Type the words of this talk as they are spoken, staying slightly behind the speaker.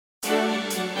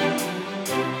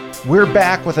We're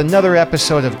back with another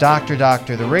episode of Dr.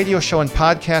 Doctor, the radio show and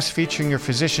podcast featuring your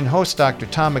physician host, Dr.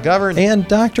 Tom McGovern. And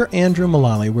Dr. Andrew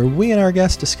Mullally, where we and our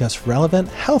guests discuss relevant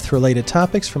health-related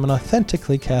topics from an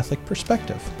authentically Catholic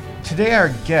perspective. Today our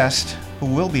guest, who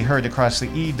will be heard across the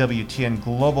EWTN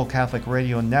Global Catholic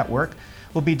Radio Network,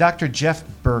 will be Dr. Jeff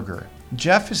Berger.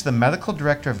 Jeff is the medical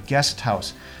director of Guest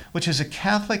House, which is a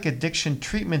Catholic addiction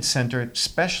treatment center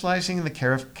specializing in the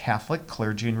care of Catholic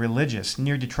clergy and religious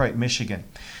near Detroit, Michigan.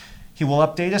 He will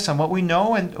update us on what we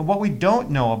know and what we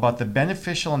don't know about the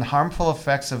beneficial and harmful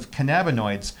effects of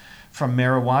cannabinoids, from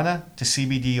marijuana to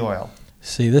CBD oil.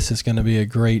 See, this is going to be a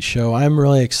great show. I'm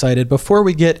really excited. Before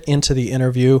we get into the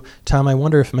interview, Tom, I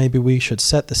wonder if maybe we should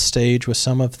set the stage with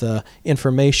some of the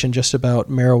information just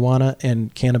about marijuana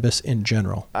and cannabis in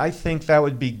general. I think that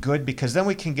would be good, because then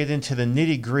we can get into the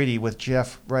nitty-gritty with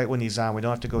Jeff right when he's on. We don't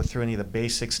have to go through any of the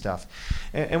basic stuff.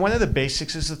 And one of the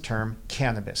basics is the term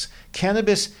cannabis.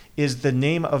 Cannabis is the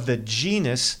name of the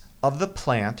genus of the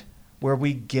plant where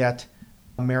we get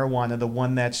marijuana, the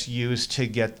one that's used to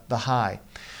get the high.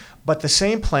 But the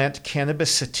same plant,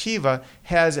 Cannabis sativa,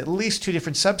 has at least two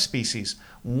different subspecies.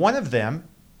 One of them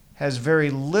has very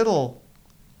little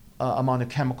amount of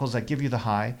chemicals that give you the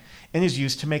high and is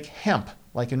used to make hemp,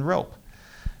 like in rope.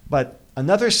 But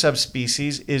another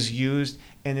subspecies is used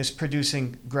and is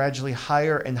producing gradually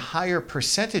higher and higher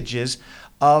percentages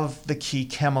of the key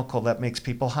chemical that makes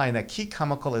people high. And that key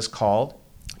chemical is called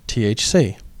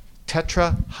THC.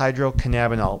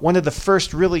 Tetrahydrocannabinol, one of the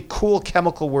first really cool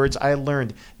chemical words I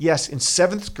learned. Yes, in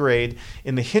 7th grade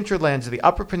in the hinterlands of the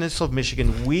Upper Peninsula of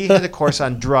Michigan, we had a course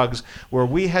on drugs where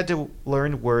we had to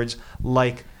learn words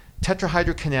like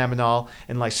tetrahydrocannabinol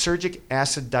and lysergic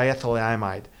acid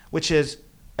diethylamide, which is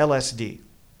LSD.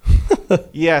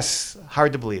 Yes,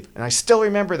 hard to believe. And I still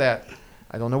remember that.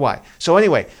 I don't know why. So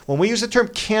anyway, when we use the term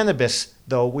cannabis,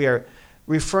 though, we are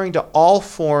referring to all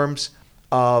forms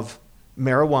of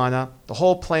marijuana, the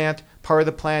whole plant, part of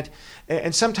the plant,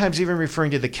 and sometimes even referring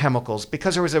to the chemicals,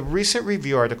 because there was a recent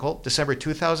review article, December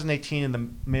 2018, in the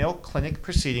Mayo Clinic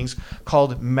Proceedings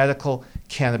called Medical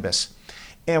Cannabis.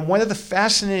 And one of the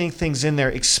fascinating things in there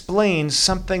explains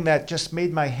something that just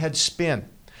made my head spin.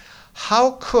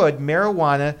 How could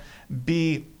marijuana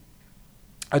be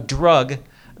a drug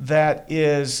that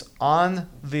is on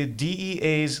the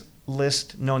DEA's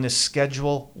list known as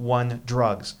Schedule 1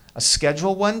 drugs? A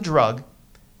Schedule 1 drug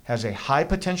has a high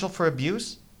potential for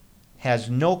abuse, has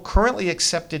no currently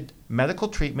accepted medical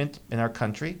treatment in our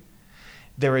country.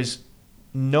 There is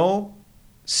no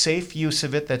safe use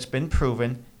of it that's been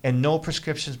proven, and no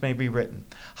prescriptions may be written.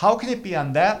 How can it be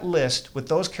on that list with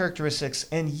those characteristics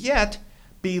and yet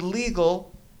be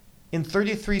legal in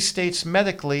 33 states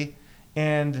medically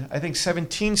and I think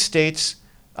 17 states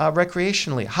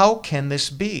recreationally? How can this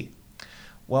be?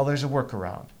 Well, there's a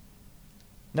workaround.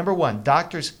 Number one,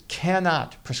 doctors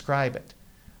cannot prescribe it.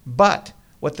 But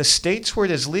what the states where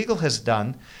it is legal has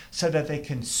done so that they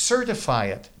can certify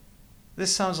it.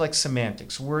 This sounds like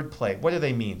semantics, wordplay. What do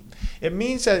they mean? It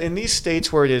means that in these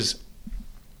states where it is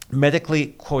medically,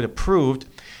 quote, approved,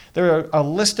 there are a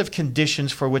list of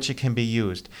conditions for which it can be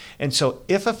used. And so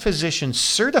if a physician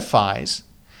certifies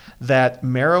that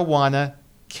marijuana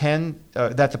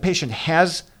that the patient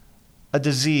has a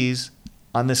disease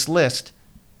on this list,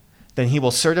 then he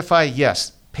will certify,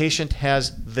 yes, patient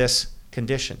has this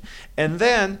condition. And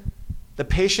then the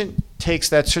patient takes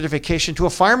that certification to a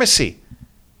pharmacy.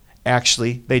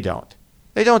 Actually, they don't.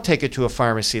 They don't take it to a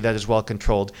pharmacy that is well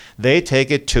controlled. They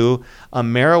take it to a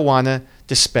marijuana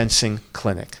dispensing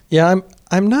clinic. Yeah,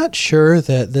 I'm not sure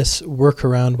that this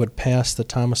workaround would pass the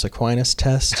Thomas Aquinas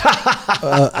test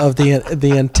of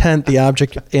the intent, the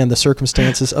object, and the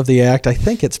circumstances of the act. I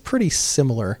think it's pretty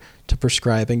similar to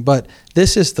prescribing, but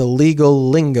this is the legal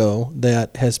lingo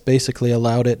that has basically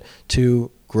allowed it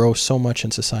to grow so much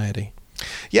in society.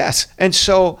 Yes, and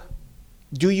so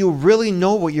do you really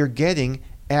know what you're getting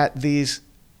at these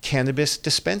cannabis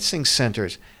dispensing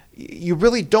centers? You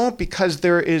really don't, because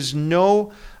there is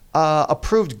no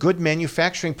approved good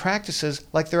manufacturing practices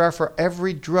like there are for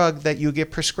every drug that you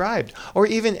get prescribed, or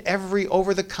even every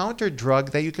over-the-counter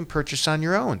drug that you can purchase on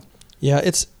your own. Yeah,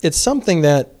 it's something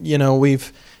that,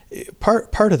 we've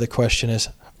part of the question is,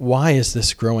 why is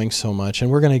this growing so much?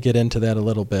 And we're going to get into that a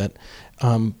little bit.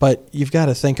 But you've got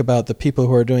to think about the people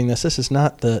who are doing this. This is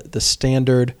not the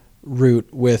standard route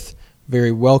with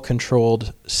very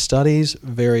well-controlled studies,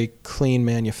 very clean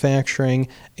manufacturing,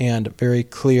 and very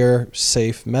clear,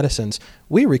 safe medicines.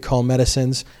 We recall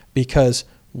medicines because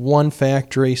one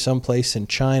factory someplace in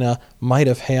China might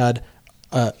have had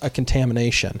a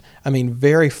contamination. I mean,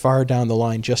 very far down the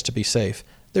line just to be safe.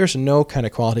 There's no kind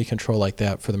of quality control like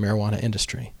that for the marijuana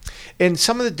industry. And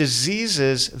some of the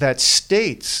diseases that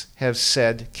states have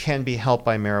said can be helped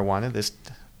by marijuana, this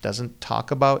doesn't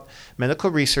talk about medical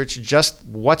research, just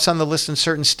what's on the list in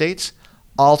certain states.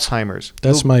 Alzheimer's.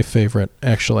 That's my favorite,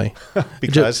 actually.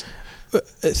 Because?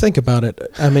 Think about it.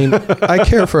 I mean, I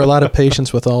care for a lot of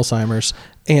patients with Alzheimer's,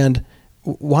 and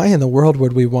why in the world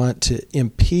would we want to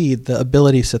impede the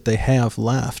abilities that they have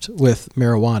left with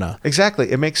marijuana?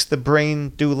 Exactly. It makes the brain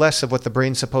do less of what the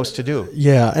brain's supposed to do.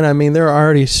 Yeah, and I mean, they're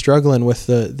already struggling with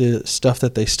the stuff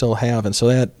that they still have, and so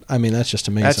that's just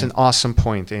amazing. That's an awesome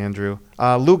point, Andrew.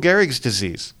 Lou Gehrig's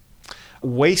disease.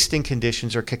 Wasting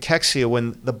conditions or cachexia,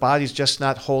 when the body's just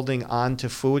not holding on to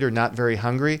food or not very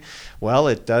hungry, well,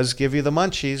 it does give you the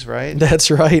munchies, right? That's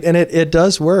right, and it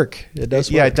does work. It does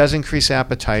work. Yeah, it does increase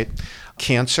appetite.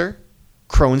 Cancer,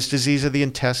 Crohn's disease of the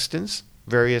intestines,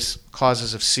 various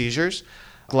causes of seizures,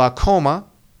 glaucoma,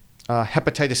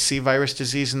 hepatitis C virus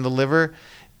disease in the liver,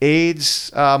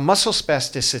 AIDS, muscle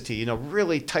spasticity,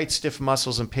 really tight, stiff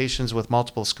muscles in patients with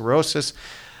multiple sclerosis.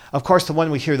 Of course, the one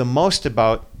we hear the most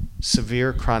about,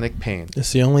 severe chronic pain.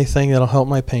 It's the only thing that'll help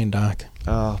my pain, Doc.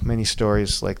 Oh, many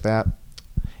stories like that.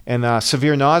 And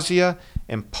severe nausea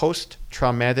and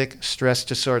post-traumatic stress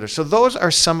disorder. So those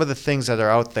are some of the things that are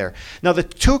out there. Now, the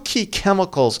two key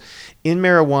chemicals in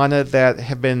marijuana that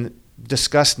have been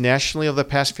discussed nationally over the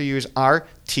past few years are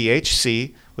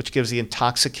THC, which gives the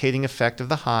intoxicating effect of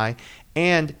the high,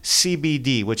 and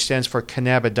CBD, which stands for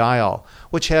cannabidiol,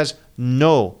 which has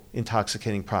no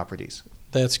intoxicating properties.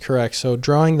 That's correct. So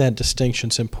drawing that distinction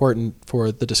is important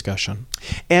for the discussion.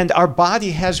 And our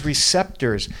body has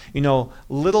receptors,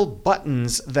 little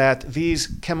buttons that these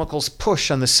chemicals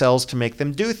push on the cells to make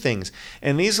them do things.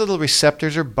 And these little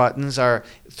receptors or buttons are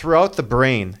throughout the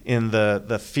brain, in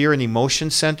the fear and emotion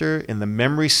center, in the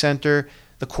memory center,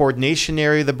 the coordination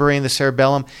area of the brain, the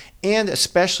cerebellum, and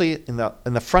especially in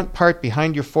the front part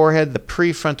behind your forehead, the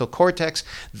prefrontal cortex.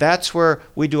 That's where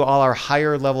we do all our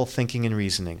higher level thinking and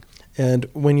reasoning. And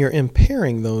when you're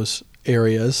impairing those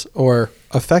areas or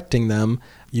affecting them,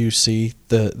 you see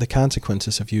the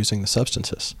consequences of using the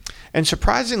substances. And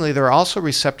surprisingly, there are also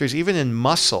receptors even in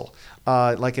muscle,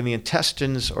 like in the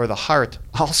intestines or the heart,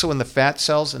 also in the fat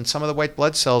cells and some of the white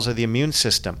blood cells of the immune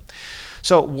system.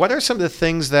 So what are some of the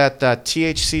things that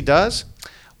THC does?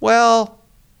 Well,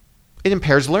 it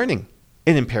impairs learning.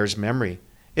 It impairs memory.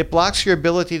 It blocks your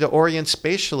ability to orient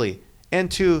spatially and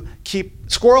to keep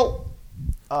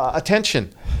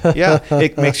attention. Yeah,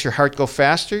 it makes your heart go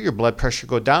faster, your blood pressure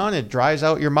go down, it dries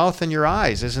out your mouth and your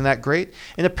eyes. Isn't that great?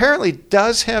 And apparently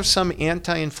does have some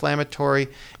anti-inflammatory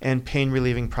and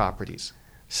pain-relieving properties.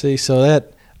 See, so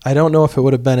that, I don't know if it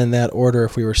would have been in that order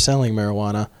if we were selling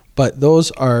marijuana, but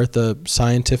those are the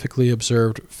scientifically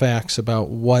observed facts about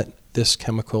what this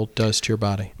chemical does to your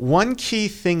body. One key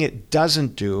thing it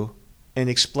doesn't do, and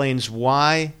explains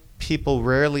why people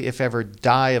rarely, if ever,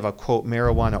 die of a, quote,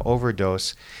 marijuana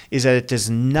overdose, is that it does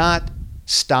not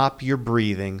stop your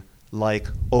breathing like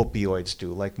opioids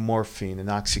do, like morphine and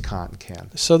OxyContin can.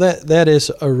 So that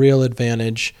is a real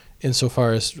advantage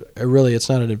insofar as really it's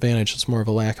not an advantage, it's more of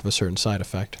a lack of a certain side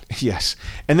effect. Yes.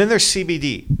 And then there's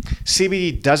CBD.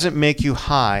 CBD doesn't make you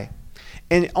high,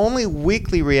 and it only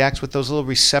weakly reacts with those little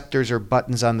receptors or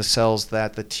buttons on the cells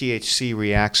that the THC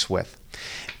reacts with.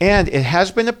 And it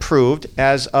has been approved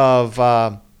as of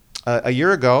a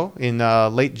year ago, in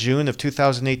late June of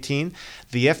 2018.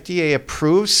 The FDA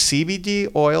approves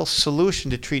CBD oil solution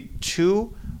to treat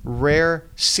 2 rare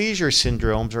seizure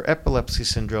syndromes or epilepsy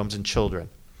syndromes in children.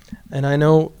 And I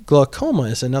know glaucoma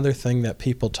is another thing that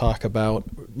people talk about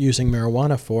using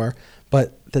marijuana for,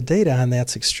 but the data on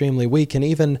that's extremely weak, and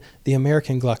even the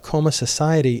American Glaucoma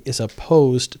Society is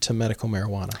opposed to medical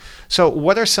marijuana. So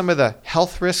what are some of the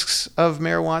health risks of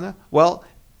marijuana? Well,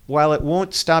 while it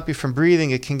won't stop you from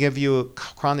breathing, it can give you a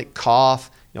chronic cough,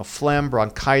 phlegm,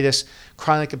 bronchitis,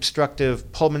 chronic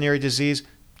obstructive pulmonary disease,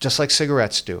 just like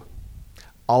cigarettes do.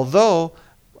 Although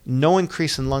no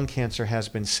increase in lung cancer has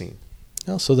been seen.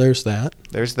 Oh, so there's that.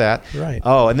 There's that. Right.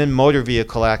 Oh, and then motor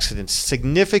vehicle accidents.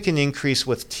 Significant increase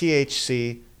with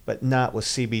THC, but not with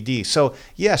CBD. So,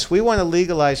 yes, we want to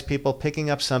legalize people picking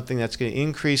up something that's going to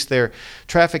increase their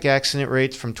traffic accident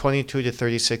rates from 22 to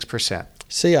 36%.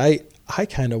 See, I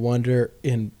kind of wonder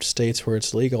in states where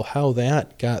it's legal how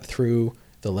that got through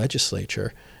the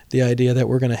legislature. The idea that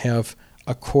we're going to have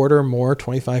a quarter more,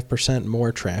 25%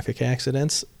 more traffic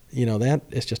accidents, that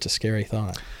is just a scary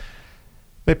thought.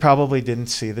 They probably didn't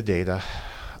see the data.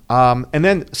 And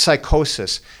then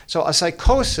psychosis. So a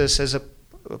psychosis is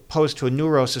opposed to a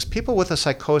neurosis, people with a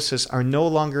psychosis are no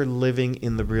longer living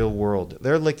in the real world.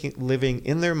 They're living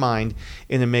in their mind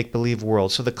in a make-believe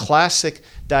world. So the classic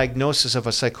diagnosis of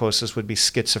a psychosis would be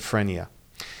schizophrenia.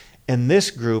 And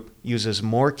this group uses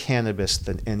more cannabis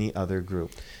than any other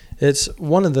group. It's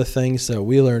one of the things that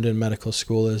we learned in medical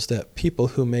school is that people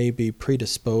who may be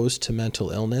predisposed to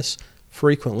mental illness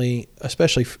frequently,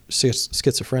 especially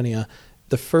schizophrenia,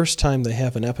 the first time they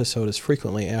have an episode is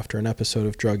frequently after an episode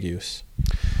of drug use.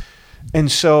 And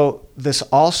so this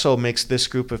also makes this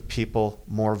group of people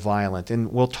more violent.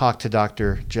 And we'll talk to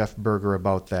Dr. Jeff Berger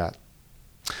about that.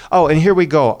 Oh, and here we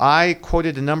go. I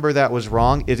quoted a number that was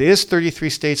wrong. It is 33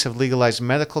 states have legalized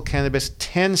medical cannabis.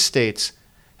 10 states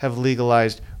have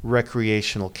legalized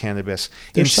recreational cannabis.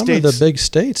 There's some of the big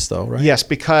states, though, right? Yes,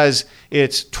 because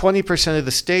it's 20% of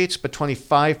the states, but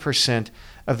 25%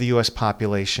 of the U.S.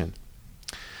 population.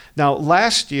 Now,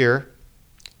 last year,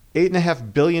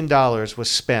 $8.5 billion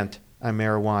was spent on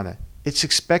marijuana. It's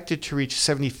expected to reach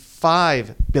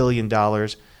 $75 billion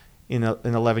in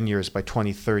 11 years by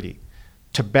 2030.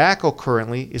 Tobacco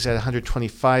currently is at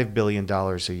 $125 billion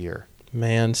a year.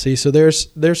 Man, see, so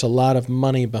there's a lot of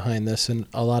money behind this, and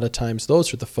a lot of times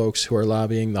those are the folks who are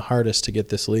lobbying the hardest to get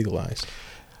this legalized.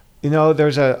 You know,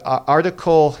 there's an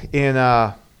article in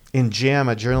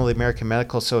JAMA, Journal of the American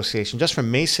Medical Association, just from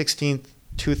May 16th,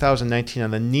 2019,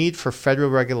 on the need for federal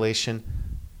regulation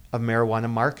of marijuana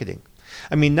marketing.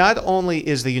 I mean, not only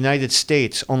is the United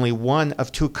States only one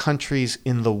of 2 countries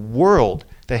in the world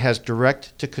that has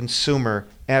direct-to-consumer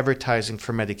advertising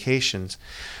for medications,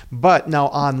 but now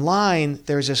online,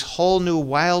 there's this whole new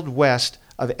Wild West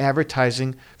of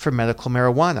advertising for medical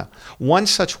marijuana. One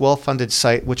such well-funded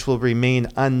site, which will remain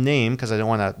unnamed because I don't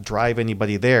want to drive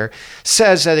anybody there,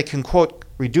 says that it can, quote,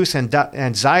 reduce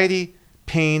anxiety,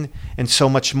 pain, and so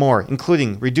much more,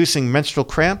 including reducing menstrual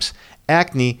cramps,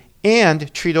 acne,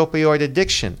 and treat opioid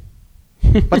addiction.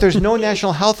 But there's no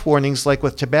national health warnings like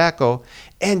with tobacco,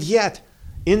 and yet,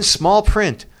 in small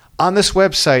print, on this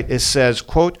website it says,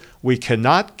 quote, we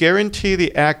cannot guarantee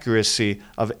the accuracy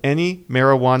of any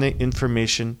marijuana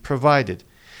information provided.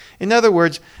 In other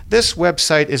words, this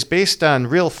website is based on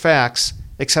real facts,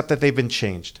 except that they've been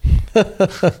changed.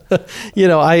 You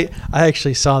know, I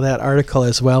actually saw that article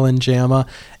as well in JAMA,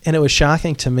 and it was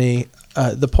shocking to me.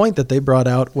 The point that they brought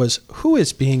out was who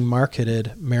is being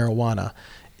marketed marijuana.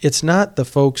 It's not the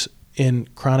folks in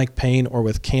chronic pain or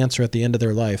with cancer at the end of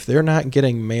their life. They're not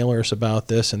getting mailers about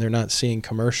this, and they're not seeing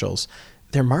commercials.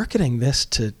 They're marketing this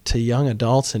to young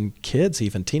adults and kids,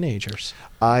 even teenagers.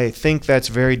 I think that's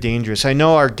very dangerous. I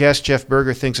know our guest, Jeff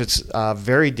Berger, thinks it's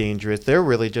very dangerous. They're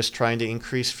really just trying to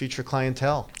increase future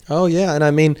clientele. Oh, yeah. And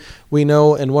I mean, we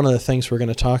know, and one of the things we're going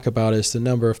to talk about is the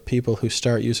number of people who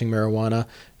start using marijuana.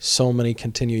 So many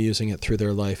continue using it through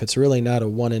their life. It's really not a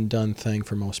one-and-done thing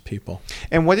for most people.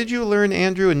 And what did you learn,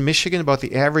 Andrew, in Michigan about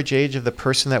the average age of the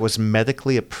person that was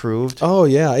medically approved? Oh,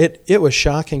 yeah. It was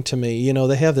shocking to me. You know,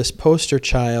 they have this poster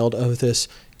child of this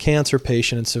cancer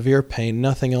patient in severe pain.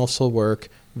 Nothing else will work.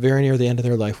 Very near the end of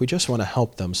their life. We just want to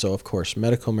help them. So, of course,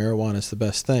 medical marijuana is the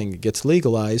best thing. It gets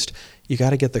legalized. You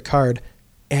got to get the card.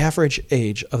 Average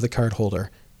age of the card holder,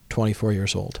 24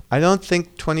 years old. I don't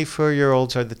think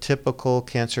 24-year-olds are the typical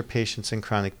cancer patients in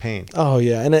chronic pain. Oh,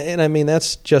 yeah. And I mean,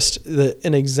 that's just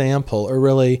an example, or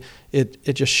really, it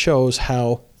just shows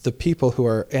how the people who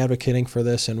are advocating for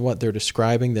this and what they're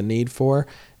describing the need for,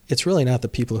 it's really not the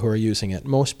people who are using it.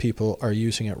 Most people are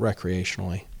using it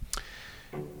recreationally.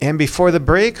 And before the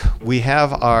break, we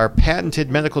have our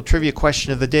patented medical trivia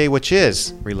question of the day, which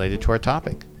is related to our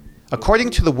topic. According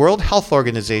to the World Health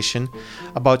Organization,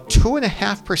 about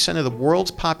 2.5% of the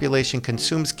world's population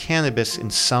consumes cannabis in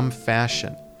some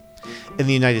fashion. In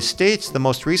the United States, the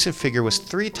most recent figure was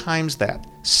 3 times that.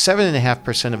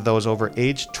 7.5% of those over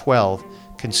age 12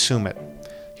 consume it.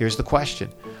 Here's the question.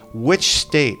 Which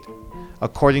state,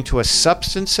 according to a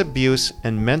Substance Abuse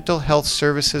and Mental Health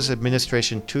Services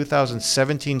Administration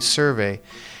 2017 survey,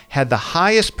 had the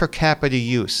highest per capita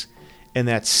use, and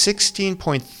that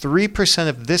 16.3%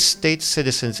 of this state's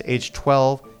citizens aged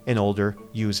 12 and older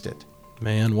used it?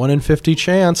 Man, 1 in 50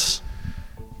 chance.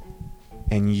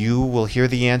 And you will hear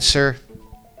the answer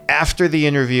after the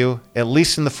interview, at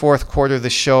least in the fourth quarter of the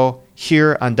show,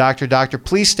 here on Dr. Doctor.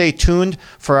 Please stay tuned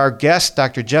for our guest,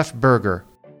 Dr. Jeff Berger.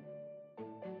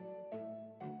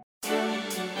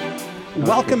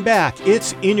 Welcome back.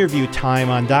 It's interview time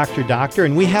on Dr. Doctor,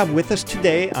 and we have with us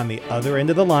today on the other end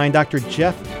of the line, Dr.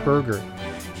 Jeff Berger.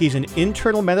 He's an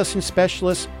internal medicine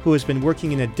specialist who has been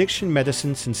working in addiction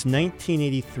medicine since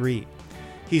 1983.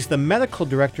 He's the medical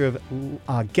director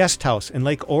of Guest House in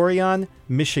Lake Orion,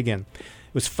 Michigan.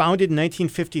 It was founded in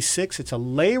 1956. It's a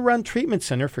lay-run treatment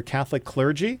center for Catholic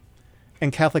clergy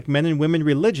and Catholic men and women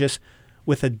religious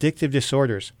with addictive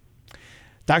disorders.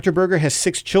 Dr. Berger has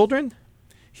 6 children.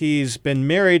 He's been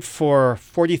married for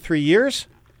 43 years,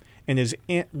 and his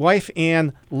wife,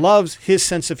 Ann, loves his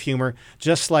sense of humor,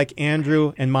 just like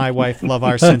Andrew and my wife love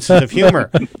our senses of humor.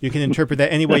 You can interpret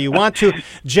that any way you want to.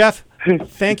 Jeff,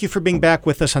 thank you for being back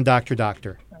with us on Dr.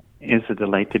 Doctor. It's a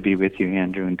delight to be with you,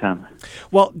 Andrew and Tom.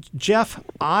 Well, Jeff,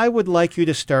 I would like you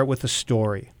to start with a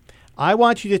story. I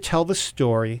want you to tell the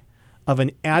story of an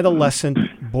adolescent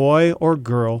boy or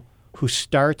girl who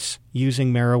starts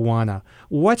using marijuana.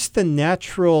 What's the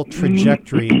natural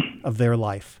trajectory of their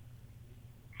life?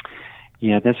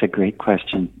 Yeah, that's a great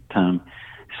question, Tom.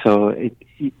 So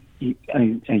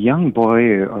a young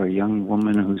boy or a young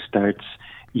woman who starts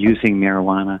using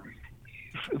marijuana,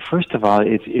 first of all,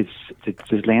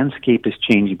 the landscape is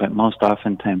changing, but most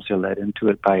oftentimes they're led into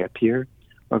it by a peer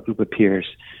or a group of peers.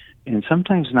 And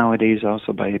sometimes nowadays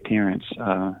also by a parents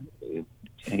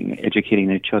educating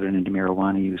their children into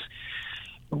marijuana use.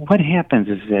 What happens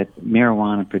is that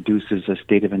marijuana produces a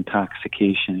state of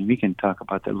intoxication, and we can talk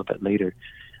about that a little bit later.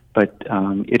 But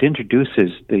it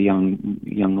introduces the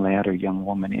young lad or young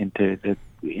woman into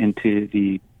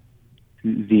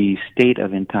the state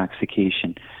of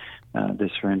intoxication, the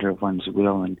surrender of one's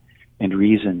will and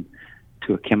reason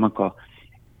to a chemical.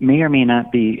 May or may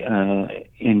not be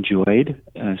enjoyed.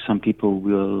 Some people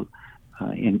will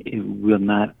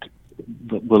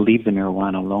leave the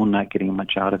marijuana alone, not getting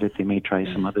much out of it. They may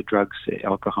try some other drugs.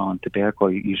 Alcohol and tobacco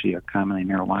usually are commonly.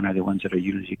 Marijuana are the ones that are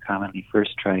usually commonly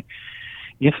first tried.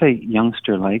 If a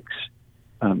youngster likes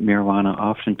marijuana,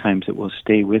 oftentimes it will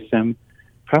stay with them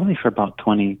probably for about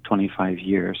 20, 25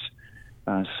 years.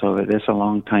 So that's a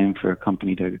long time for a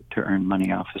company to earn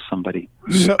money off of somebody.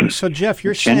 So Jeff,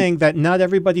 you're saying that not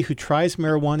everybody who tries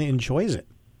marijuana enjoys it.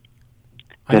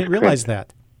 I didn't realize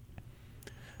that.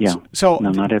 Yeah. So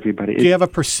no, not everybody. Do you have a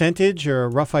percentage or a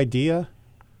rough idea?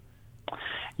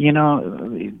 You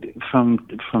know,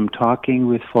 from talking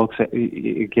with folks,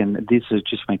 again, this is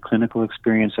just my clinical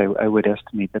experience. I would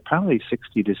estimate that probably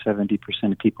 60 to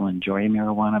 70% of people enjoy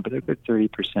marijuana, but a good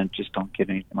 30% just don't get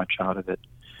much out of it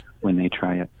when they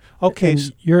try it. Okay,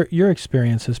 and your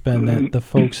experience has been that the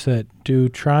folks that do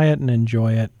try it and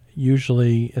enjoy it,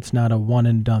 usually it's not a one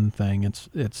and done thing. It's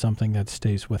something that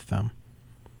stays with them.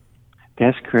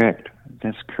 That's correct.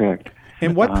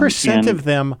 And what percent of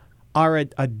them are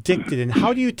addicted? And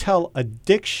how do you tell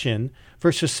addiction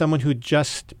versus someone who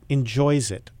just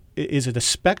enjoys it? Is it a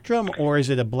spectrum or is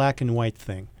it a black and white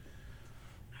thing?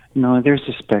 No, there's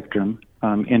a spectrum.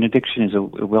 And addiction is a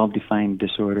well-defined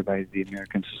disorder by the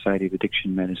American Society of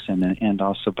Addiction Medicine and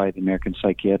also by the American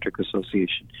Psychiatric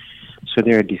Association. So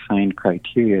there are defined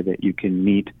criteria that you can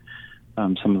meet.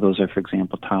 Some of those are, for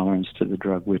example, tolerance to the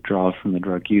drug, withdrawal from the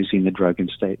drug, using the drug in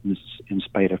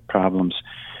spite of problems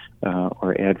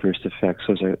or adverse effects.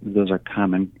 Those are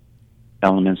common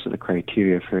elements of the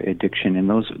criteria for addiction, and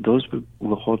those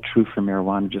will hold true for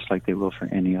marijuana just like they will for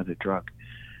any other drug.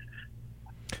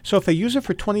 So if they use it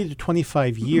for 20 to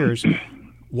 25 years,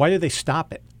 why do they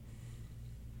stop it?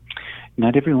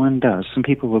 Not everyone does. Some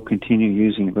people will continue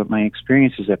using it, but my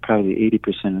experience is that probably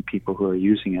 80% of people who are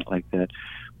using it like that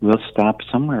will stop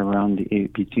somewhere around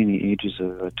between the ages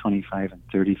of 25 and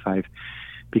 35,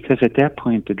 because at that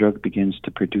point the drug begins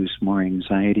to produce more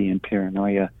anxiety and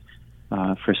paranoia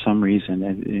for some reason.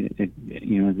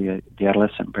 The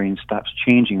adolescent brain stops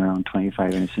changing around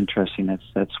 25, and it's interesting.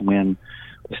 That's when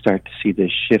we start to see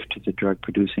this shift to the drug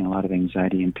producing a lot of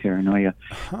anxiety and paranoia,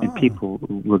 and people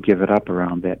will give it up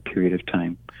around that period of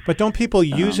time. But don't people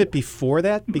use it before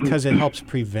that because it helps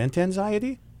prevent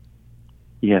anxiety?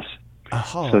 Yes.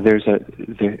 Oh. So there's a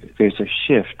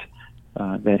shift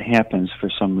that happens for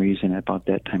some reason about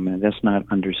that time, and that's not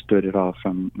understood at all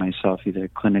from myself, either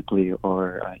clinically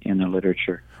or in the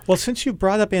literature. Well, since you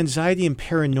brought up anxiety and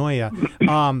paranoia,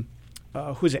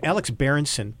 Alex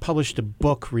Berenson published a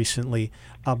book recently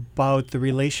about the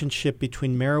relationship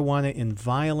between marijuana and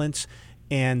violence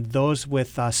and those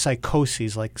with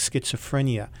psychoses like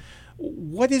schizophrenia.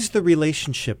 What is the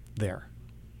relationship there?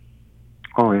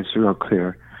 Oh, it's real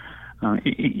clear.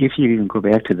 If you even go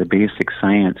back to the basic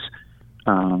science,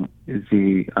 where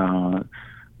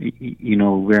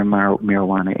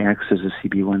marijuana acts as a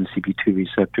CB1, CB2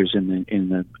 receptors in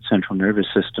the central nervous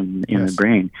system in the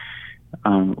brain,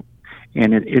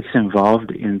 and it's involved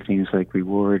in things like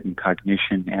reward and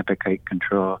cognition, appetite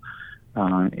control,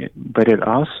 but it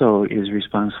also is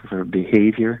responsible for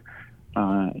behavior,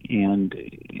 and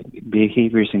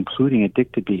behaviors including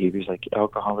addictive behaviors like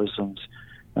alcoholism,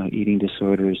 eating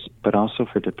disorders, but also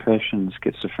for depression and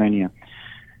schizophrenia.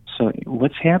 So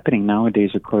what's happening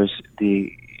nowadays, of course,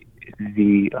 the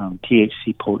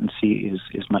THC potency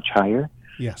is much higher.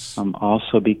 Yes.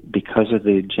 Also, because of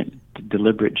the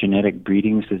deliberate genetic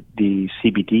breedings, the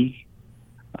CBD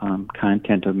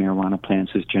content of marijuana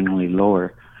plants is generally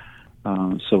lower.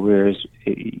 So whereas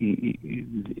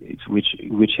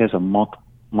which has a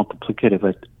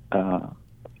multiplicative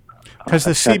because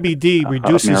the CBD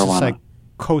reduces the marijuana.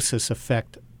 psychosis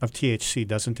effect of THC,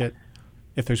 doesn't it?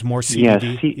 If there's more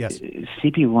CBD, yes.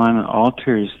 CB1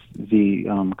 alters the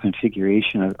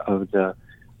configuration of the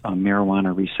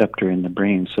marijuana receptor in the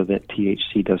brain, so that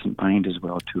THC doesn't bind as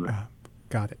well to it.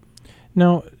 Got it.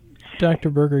 Now, Dr.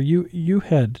 Berger, you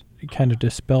had kind of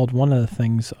dispelled one of the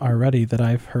things already that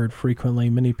I've heard frequently,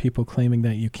 many people claiming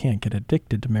that you can't get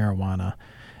addicted to marijuana.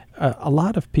 A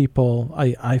lot of people,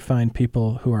 I find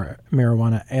people who are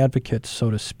marijuana advocates,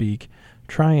 so to speak,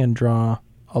 try and draw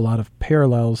a lot of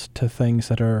parallels to things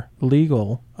that are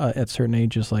legal at certain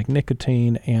ages, like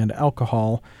nicotine and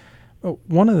alcohol.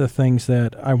 One of the things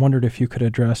that I wondered if you could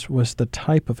address was the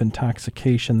type of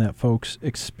intoxication that folks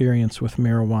experience with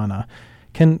marijuana.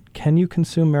 Can you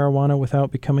consume marijuana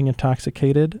without becoming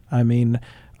intoxicated? I mean,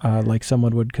 like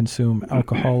someone would consume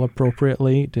alcohol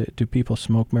appropriately. Do people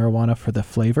smoke marijuana for the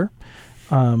flavor?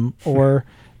 Or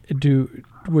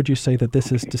would you say that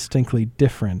this is distinctly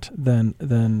different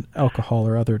than alcohol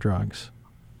or other drugs?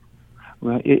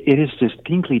 Well, it is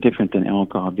distinctly different than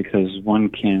alcohol, because one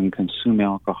can consume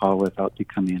alcohol without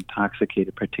becoming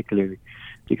intoxicated, particularly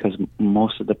because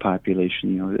most of the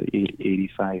population,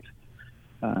 80 to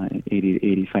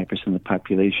 85% of the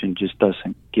population just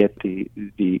doesn't get the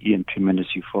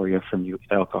tremendous euphoria from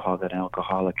alcohol that an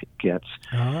alcoholic gets.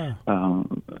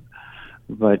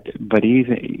 But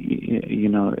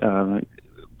even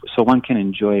so one can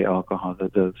enjoy alcohol,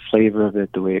 the flavor of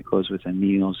it, the way it goes with the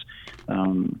meals,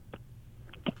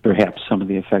 perhaps some of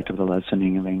the effect of the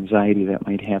lessening of anxiety that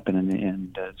might happen,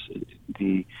 and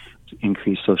the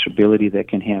increased sociability that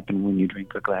can happen when you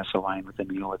drink a glass of wine with a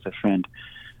meal with a friend.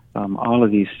 All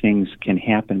of these things can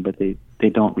happen, but they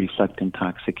don't reflect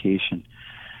intoxication.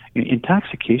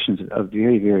 Intoxications are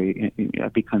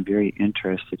I've become very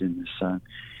interested in this.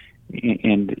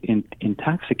 And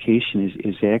intoxication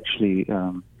is actually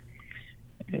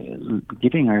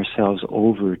giving ourselves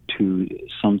over to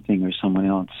something or someone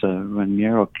else.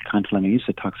 Raniero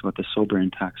Cantalamessa talks about the sober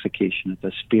intoxication of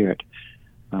the spirit.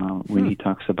 When he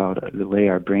talks about the way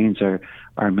our brains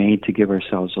are made to give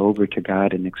ourselves over to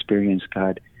God and experience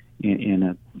God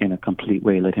in a complete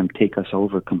way, let Him take us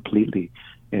over completely.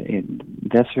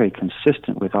 That's very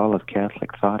consistent with all of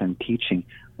Catholic thought and teaching,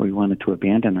 where we wanted to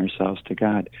abandon ourselves to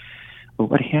God. But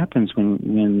what happens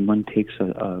when one takes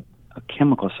a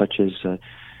chemical such as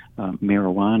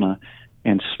marijuana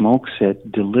and smokes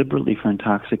it deliberately for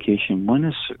intoxication? One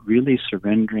is really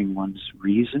surrendering one's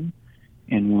reason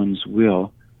and one's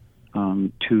will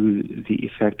to the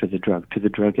effect of the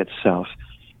drug itself.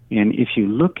 And if you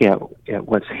look at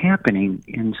what's happening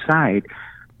inside,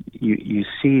 you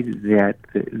see that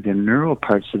the neural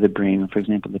parts of the brain, for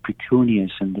example, the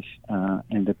precuneus and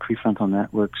the prefrontal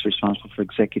networks responsible for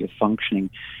executive functioning,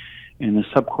 and the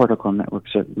subcortical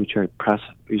networks, which are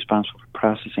responsible for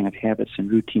processing of habits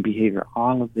and routine behavior,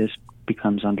 all of this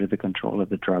becomes under the control of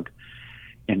the drug.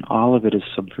 And all of it is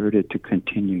subverted to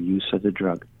continue use of the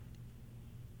drug.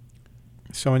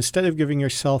 So instead of giving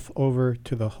yourself over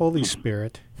to the Holy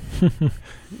Spirit,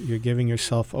 you're giving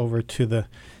yourself over to the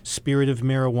spirit of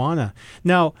marijuana.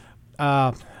 Now,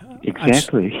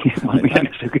 exactly.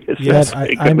 Yes,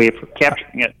 that's a good way of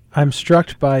capturing it. I'm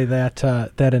struck by that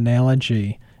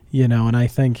analogy, and I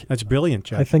think that's brilliant,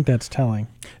 Jeff. I think that's telling.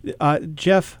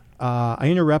 Jeff, I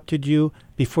interrupted you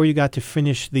before you got to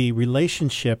finish the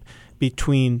relationship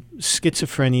between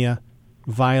schizophrenia,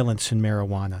 violence, and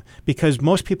marijuana, because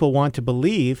most people want to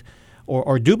believe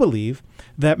or do believe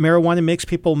that marijuana makes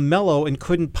people mellow and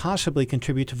couldn't possibly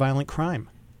contribute to violent crime.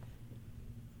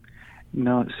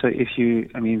 No, so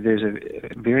there's a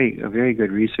very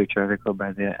good research article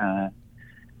by the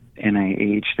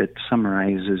NIH that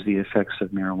summarizes the effects of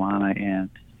marijuana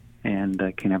and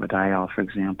cannabidiol, for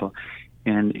example.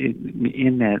 And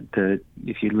in that,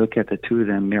 if you look at the two of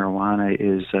them, marijuana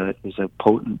is a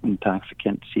potent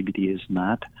intoxicant. CBD is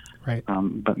not. Right.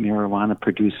 But marijuana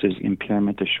produces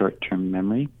impairment of short-term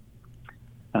memory.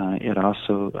 It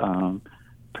also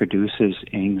produces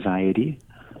anxiety,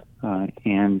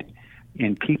 and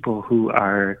in people who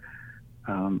are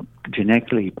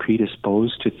genetically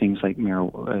predisposed to things like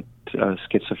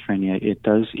schizophrenia, it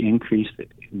does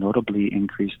notably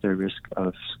increase their risk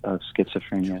of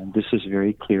schizophrenia. And this is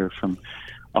very clear from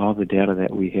all the data that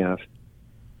we have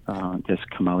that's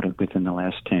come out within the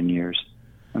last 10 years.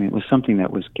 I mean, it was something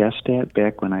that was guessed at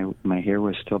back when my hair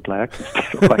was still black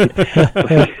instead of white.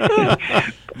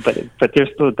 but there's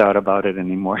no doubt about it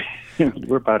anymore.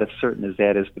 We're about as certain as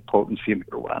that as the potency of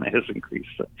marijuana has increased.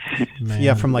 So,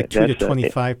 yeah, from like 2 to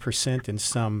 25% in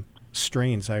some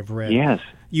strains I've read. Yes.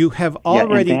 You have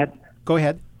already... Yeah, go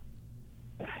ahead.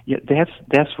 Yeah,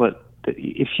 that's what...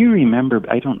 If you remember,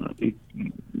 I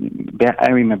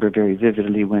remember very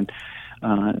vividly when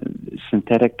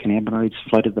synthetic cannabinoids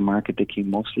flooded the market. They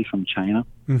came mostly from China,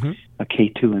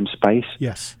 K2 and Spice.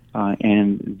 Yes.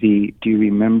 And do you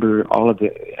remember all of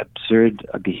the absurd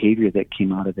behavior that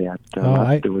came out of that?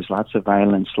 There was lots of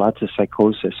violence, lots of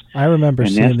psychosis. I remember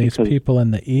seeing these people in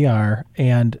the ER,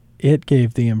 and it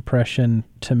gave the impression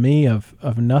to me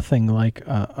of nothing like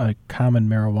a common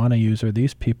marijuana user.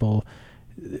 These people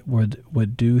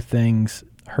would do things,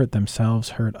 hurt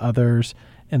themselves, hurt others,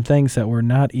 and things that were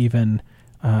not even,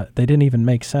 they didn't even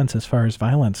make sense as far as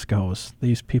violence goes.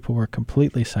 These people were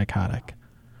completely psychotic.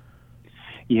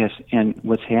 Yes, and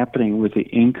what's happening with the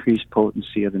increased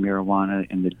potency of the marijuana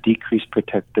and the decreased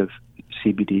protective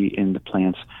CBD in the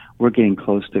plants, we're getting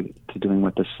close to doing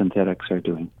what the synthetics are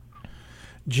doing.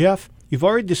 Jeff, you've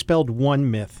already dispelled one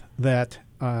myth, that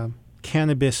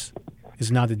cannabis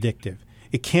is not addictive.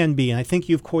 It can be, and I think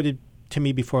you've quoted to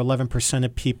me before 11%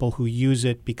 of people who use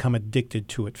it become addicted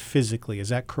to it physically. Is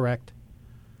that correct?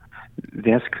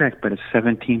 That's correct, but it's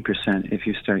 17% if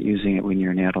you start using it when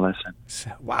you're an adolescent.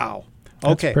 Wow.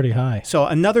 That's okay. pretty high. So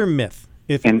another myth,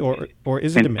 or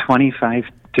is it a myth? 25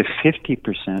 to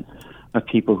 50% of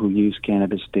people who use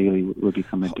cannabis daily will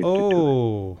become addicted to it.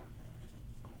 Oh,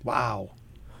 wow.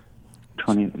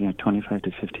 25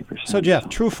 to 50%. So, Jeff,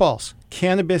 true or false?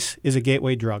 Cannabis is a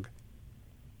gateway drug.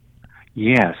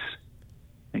 Yes.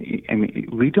 I mean,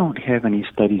 we don't have any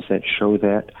studies that show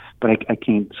that, but I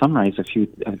can summarize a few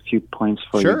points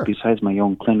for you besides my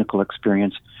own clinical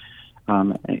experience.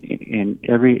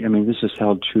 This is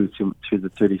held true through the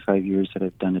 35 years that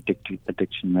I've done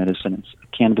addiction medicine.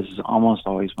 Cannabis is almost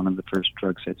always one of the first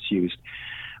drugs that's used.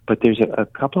 But there's a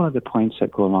couple other points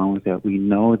that go along with that. We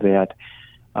know that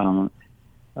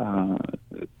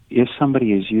if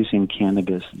somebody is using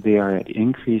cannabis, they are at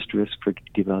increased risk for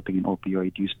developing an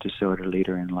opioid use disorder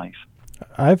later in life.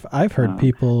 I've heard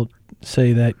people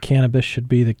say that cannabis should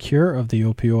be the cure of the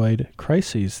opioid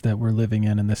crises that we're living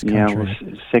in this country.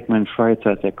 Yeah, Sigmund Freud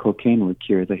thought that cocaine would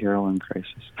cure the heroin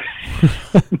crisis.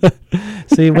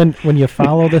 See, when you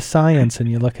follow the science and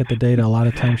you look at the data, a lot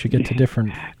of times you get to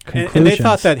different conclusions. And they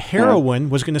thought that heroin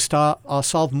was going to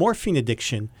solve morphine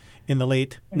addiction in the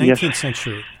late 19th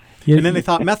century. And then they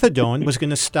thought methadone was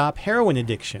going to stop heroin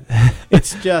addiction.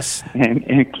 It's just... And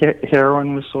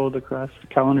heroin was sold across the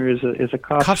counter as a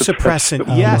cough suppressant.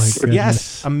 Oh,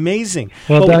 yes. Amazing.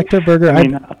 Well, Dr. Berger...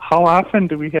 how often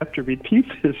do we have to repeat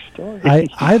this story?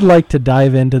 I'd like to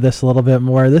dive into this a little bit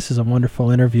more. This is a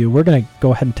wonderful interview. We're going to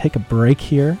go ahead and take a break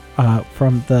here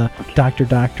from the Dr.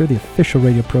 Doctor, the official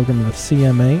radio program of the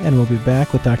CMA, and we'll be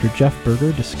back with Dr. Jeff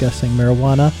Berger discussing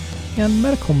marijuana and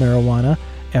medical marijuana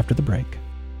after the break.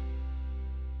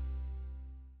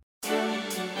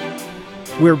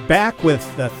 We're back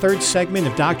with the third segment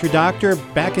of Dr. Doctor,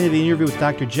 back into the interview with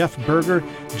Dr. Jeff Berger.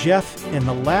 Jeff, in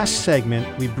the last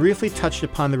segment, we briefly touched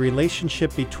upon the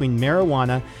relationship between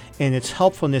marijuana and its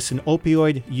helpfulness in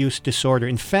opioid use disorder.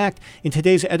 In fact, in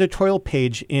today's editorial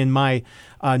page in my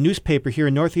newspaper here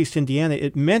in Northeast Indiana,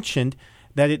 it mentioned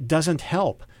that it doesn't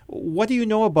help. What do you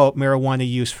know about marijuana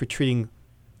use for treating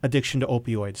addiction to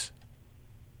opioids?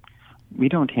 We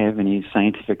don't have any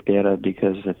scientific data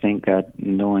because I think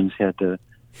no one's had the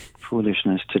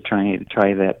foolishness to try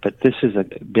that. But this has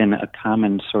been a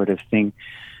common sort of thing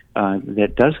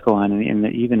that does go on, and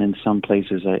even in some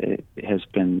places it has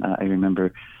been. I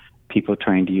remember people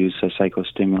trying to use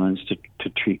psychostimulants to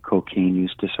treat cocaine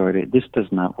use disorder. This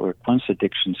does not work. Once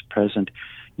addiction's present,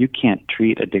 you can't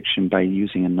treat addiction by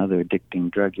using another addicting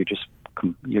drug.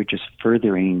 You're just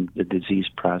furthering the disease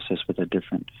process with a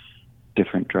different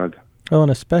drug. Well,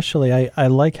 and especially, I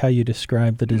like how you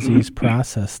describe the disease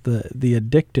process. The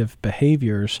addictive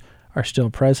behaviors are still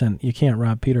present. You can't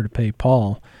rob Peter to pay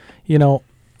Paul.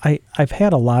 I've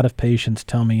had a lot of patients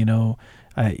tell me,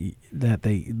 that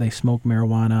they smoke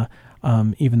marijuana,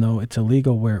 even though it's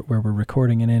illegal where we're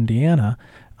recording in Indiana.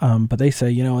 But they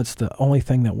say, it's the only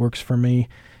thing that works for me.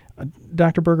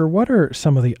 Dr. Berger, what are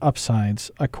some of the upsides,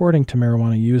 according to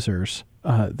marijuana users,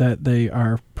 that they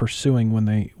are pursuing when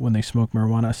they smoke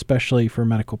marijuana, especially for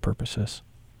medical purposes?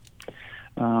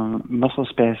 Muscle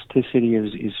spasticity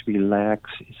is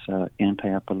relaxed. It's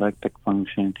anti-epileptic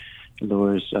function. It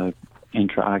lowers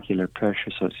intraocular pressure,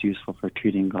 so it's useful for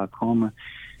treating glaucoma.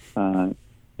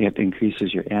 It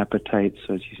increases your appetite,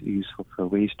 so it's useful for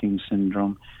wasting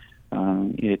syndrome.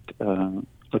 It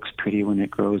looks pretty when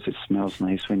it grows. It smells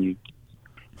nice when you.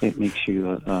 It makes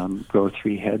you grow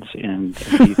 3 heads and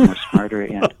be more smarter,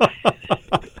 and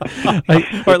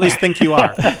or at least think you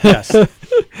are. Yes.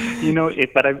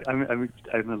 But I'm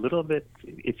a little bit.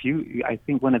 I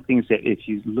think one of the things that if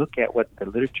you look at what the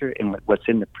literature and what's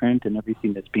in the print and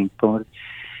everything that's being promoted,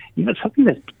 something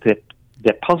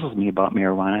that puzzles me about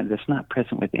marijuana that's not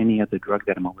present with any other drug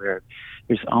that I'm aware of.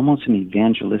 There's almost an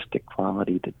evangelistic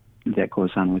quality that goes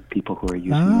on with people who are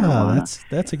using marijuana.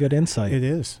 That's a good insight. It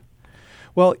is.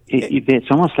 Well, it's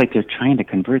almost like they're trying to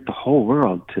convert the whole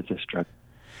world to this drug.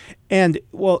 And,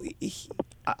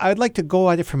 I'd like to go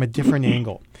at it from a different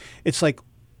angle. It's like,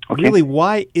 really,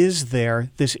 why is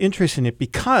there this interest in it?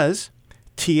 Because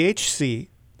THC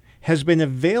has been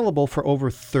available for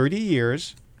over 30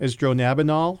 years as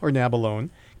dronabinol or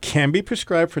nabilone, can be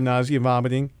prescribed for nausea,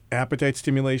 vomiting, appetite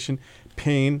stimulation,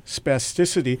 pain,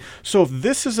 spasticity. So if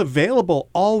this is available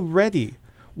already,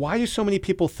 why do so many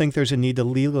people think there's a need to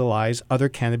legalize other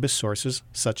cannabis sources,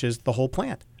 such as the whole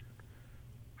plant?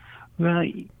 Well,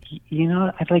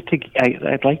 I'd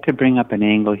like to bring up an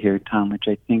angle here, Tom, which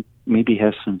I think maybe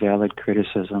has some valid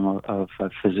criticism of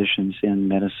physicians in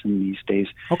medicine these days.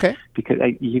 Okay. Because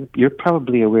you're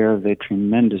probably aware of the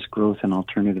tremendous growth in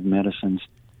alternative medicines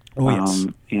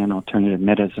and alternative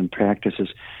medicine practices.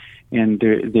 And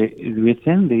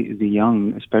within the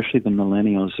young, especially the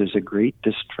millennials, there's a great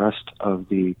distrust of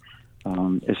the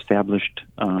established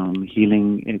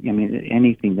healing. I mean,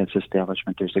 anything that's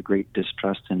establishment, there's a great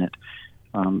distrust in it.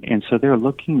 And so they're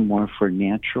looking more for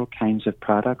natural kinds of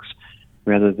products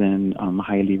rather than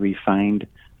highly refined,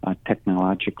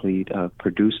 technologically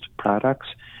produced products.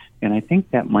 And I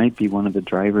think that might be one of the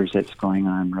drivers that's going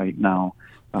on right now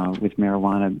with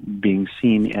marijuana being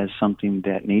seen as something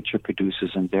that nature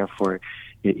produces, and therefore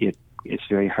it's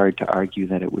very hard to argue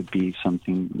that it would be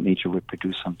something, nature would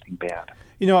produce something bad.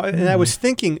 And I was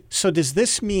thinking, so does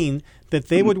this mean that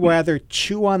they would rather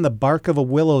chew on the bark of a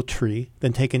willow tree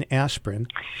than take an aspirin,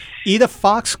 eat a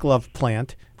foxglove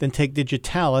plant than take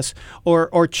digitalis,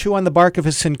 or chew on the bark of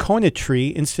a cinchona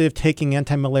tree instead of taking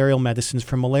anti-malarial medicines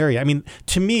for malaria? I mean,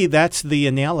 to me, that's the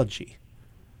analogy.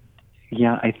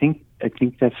 Yeah, I think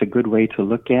that's a good way to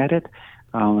look at it.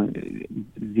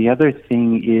 The other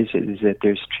thing is that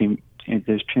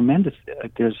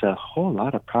there's a whole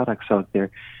lot of products out there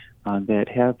that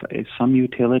have some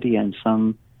utility and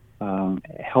some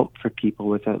help for people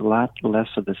with a lot less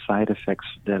of the side effects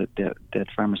that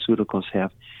pharmaceuticals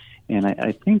have. And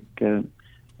I think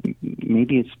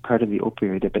maybe it's part of the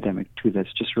opioid epidemic too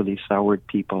that's just really soured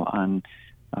people on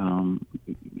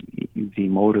the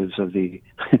motives of the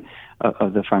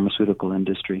of the pharmaceutical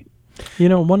industry.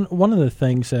 One of the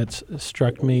things that's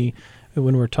struck me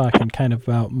when we're talking kind of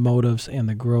about motives and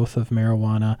the growth of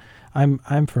marijuana,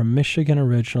 I'm from Michigan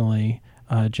originally,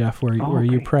 Jeff, where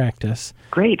you practice.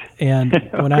 Great. And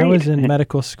when I was in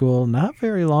medical school, not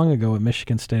very long ago at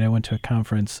Michigan State, I went to a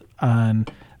conference on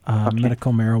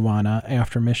medical marijuana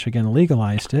after Michigan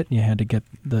legalized it. You had to get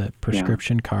the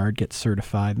prescription card, get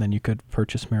certified, and then you could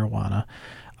purchase marijuana.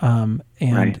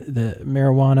 The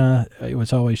marijuana, it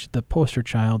was always the poster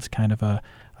child's kind of a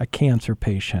cancer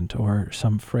patient or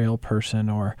some frail person,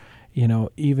 or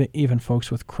even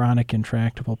folks with chronic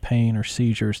intractable pain or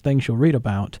seizures, things you'll read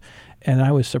about. And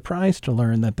I was surprised to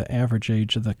learn that the average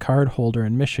age of the card holder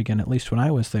in Michigan, at least when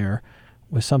I was there,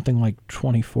 was something like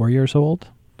 24 years old.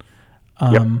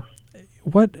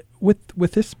 What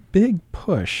with this big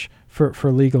push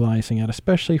for legalizing it,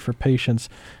 especially for patients,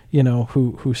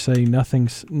 who say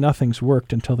nothing's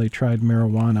worked until they tried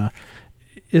marijuana,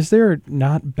 is there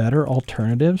not better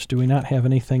alternatives? Do we not have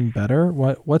anything better?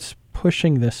 What's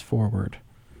pushing this forward?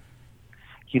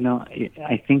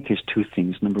 I think there's two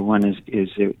things. Number one is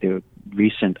the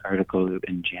recent article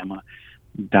in JAMA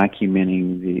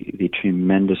documenting the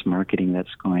tremendous marketing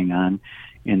that's going on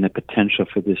and the potential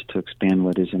for this to expand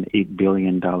what is an $8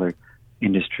 billion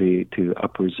industry to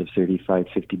upwards of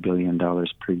 $35-50 billion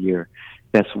per year.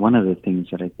 That's one of the things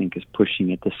that I think is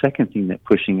pushing it. The second thing that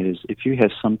pushing it is if you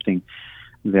have something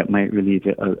that might relieve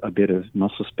a bit of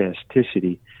muscle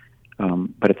spasticity,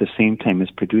 but at the same time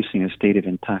is producing a state of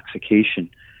intoxication.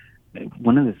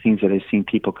 One of the things that I've seen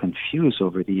people confuse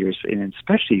over the years, and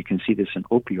especially you can see this in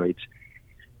opioids,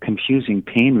 confusing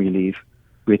pain relief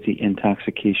with the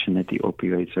intoxication that the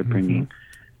opioids are bringing.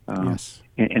 Yes.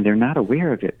 And they're not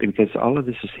aware of it because all of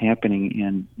this is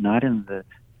happening not in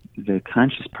the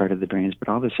conscious part of the brains, but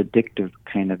all this addictive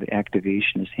kind of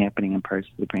activation is happening in parts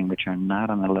of the brain which are not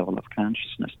on the level of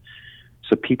consciousness.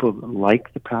 So people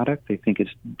like the product; they think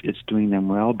it's doing them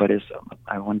well. But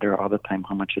I wonder all the time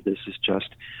how much of this is just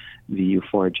the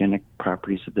euphorogenic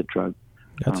properties of the drug.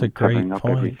 That's a great covering up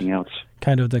point. everything else.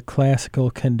 Kind of the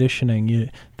classical conditioning,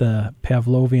 the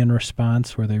Pavlovian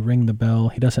response where they ring the bell.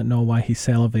 He doesn't know why he's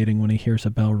salivating when he hears a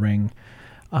bell ring.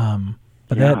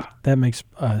 But that makes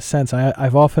sense.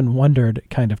 I've often wondered,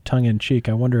 kind of tongue-in-cheek,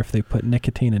 I wonder if they put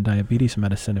nicotine in diabetes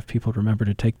medicine if people remember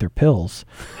to take their pills.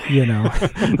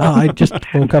 I just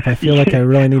woke up. I feel like I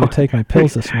really need to take my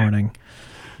pills this morning.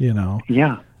 Yeah.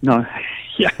 No.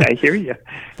 Yeah, I hear you.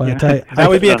 But that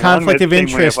would be a conflict of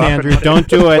interest, Andrew. Don't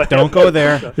do it. Don't go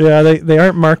there. Yeah, they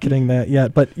aren't marketing that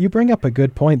yet. But you bring up a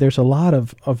good point. There's a lot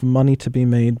of money to be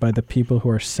made by the people who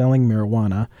are selling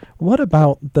marijuana. What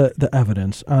about the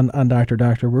evidence on Dr.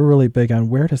 Doctor? We're really big on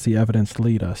where does the evidence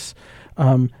lead us?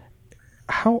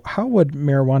 How would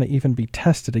marijuana even be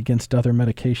tested against other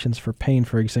medications for pain,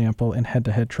 for example, in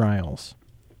head-to-head trials?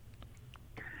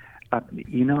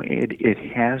 It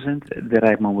hasn't that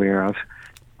I'm aware of,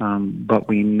 but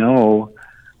we know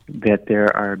that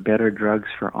there are better drugs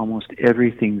for almost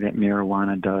everything that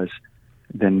marijuana does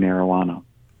than marijuana.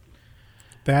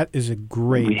 That is a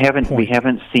great point. We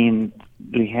haven't seen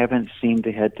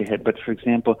the head-to-head, but for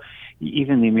example,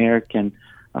 even the American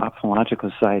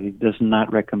Ophthalmological Society does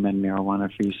not recommend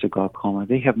marijuana for use of glaucoma.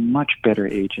 They have much better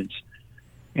agents.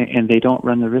 And they don't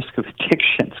run the risk of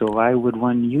addiction. So why would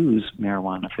one use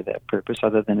marijuana for that purpose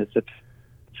other than it's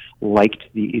liked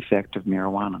the effect of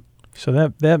marijuana? So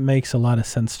that makes a lot of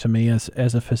sense to me. As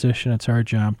a physician, it's our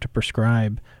job to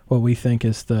prescribe what we think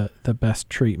is the best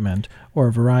treatment or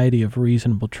a variety of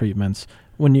reasonable treatments.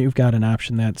 When you've got an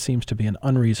option that seems to be an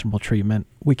unreasonable treatment,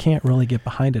 we can't really get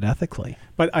behind it ethically.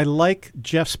 But I like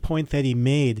Jeff's point that he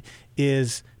made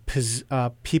is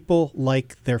people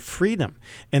like their freedom,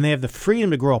 and they have the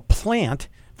freedom to grow a plant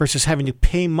versus having to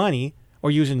pay money or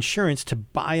use insurance to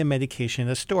buy a medication in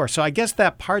a store. So I guess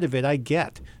that part of it I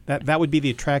get. That would be the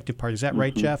attractive part. Is that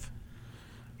right, Jeff?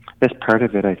 That's part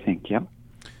of it, I think, yep.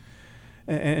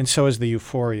 And so is the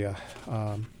euphoria,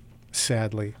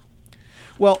 sadly.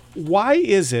 Well, why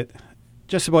is it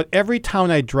just about every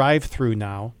town I drive through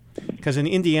now, because in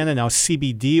Indiana now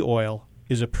CBD oil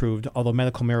is approved, although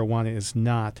medical marijuana is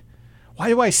not. Why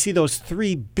do I see those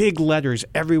 3 big letters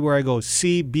everywhere I go?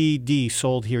 CBD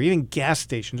sold here, even gas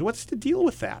stations. What's the deal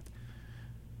with that?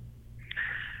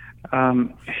 I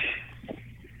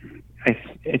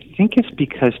think it's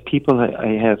because people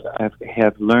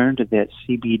have learned that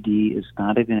CBD is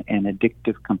not an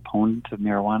addictive component of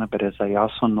marijuana, but as I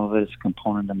also know that it's a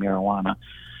component of marijuana.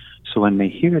 So when they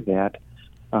hear that,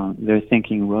 they're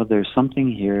thinking, well, there's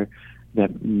something here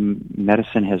that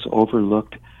medicine has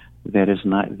overlooked that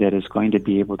is going to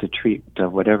be able to treat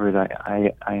whatever that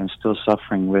I am still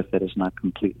suffering with that is not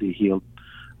completely healed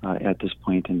at this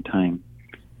point in time.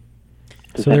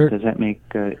 Does that make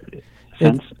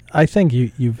sense? I think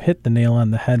you've hit the nail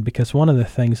on the head, because one of the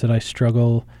things that I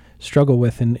struggle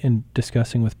with in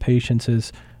discussing with patients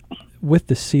is with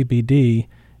the CBD,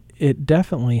 it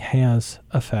definitely has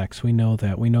effects. We know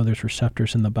that. We know there's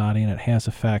receptors in the body and it has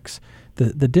effects.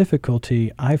 The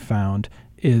difficulty I found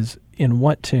is in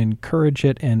what to encourage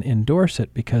it and endorse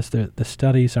it, because the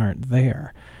studies aren't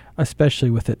there, especially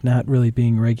with it not really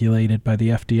being regulated by the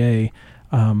FDA.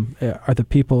 Are the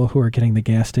people who are getting the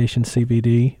gas station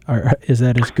CBD, is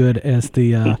that as good as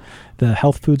the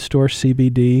health food store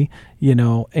CBD?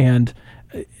 And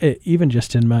even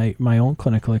just in my own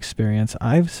clinical experience,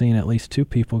 I've seen at least 2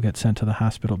 people get sent to the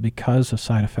hospital because of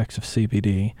side effects of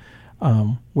CBD,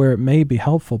 where it may be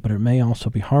helpful, but it may also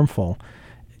be harmful.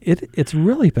 It's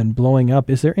really been blowing up.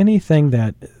 Is there anything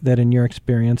that in your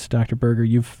experience, Dr. Berger,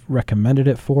 you've recommended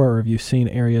it for, or have you seen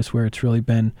areas where it's really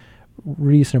been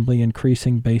reasonably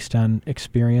increasing based on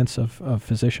experience of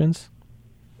physicians?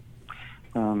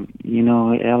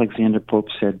 Alexander Pope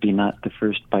said, "Be not the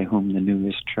first by whom the new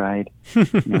is tried,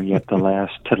 nor yet the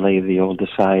last to lay the old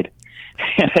aside."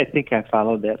 And I think I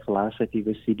followed that philosophy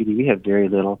with CBD. We have very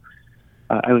little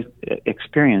I was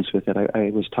experienced with it.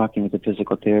 I was talking with a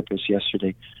physical therapist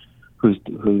yesterday, who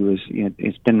was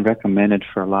it's been recommended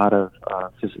for a lot of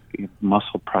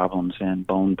muscle problems and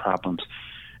bone problems.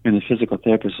 And the physical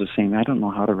therapist was saying, I don't know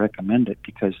how to recommend it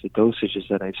because the dosages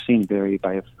that I've seen vary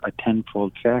by a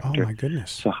tenfold factor. Oh my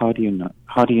goodness! So how do you know?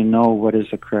 How do you know what is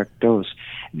the correct dose?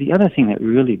 The other thing that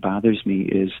really bothers me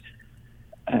is,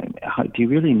 do you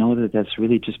really know that that's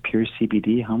really just pure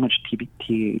CBD? How much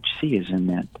THC is in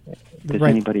that? Is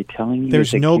anybody telling you?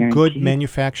 There's no good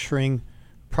manufacturing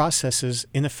processes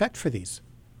in effect for these.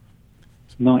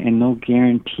 No, and no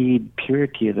guaranteed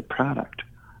purity of the product.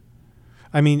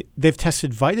 I mean, they've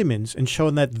tested vitamins and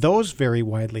shown that those vary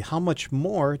widely. How much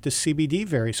more does CBD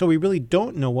vary? So we really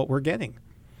don't know what we're getting.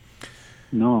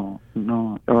 No,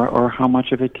 or how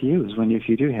much of it to use if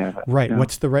you do have it. Right. Yeah.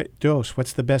 What's the right dose?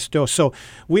 What's the best dose? So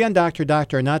we on Dr.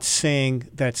 Doctor are not saying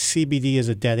that CBD is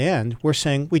a dead end. We're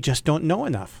saying we just don't know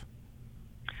enough.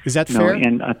 Is that fair? No,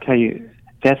 and I'll tell you,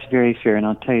 that's very fair. And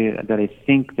I'll tell you that I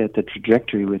think that the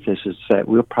trajectory with this is that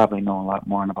we'll probably know a lot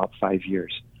more in about 5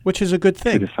 years. Which is a good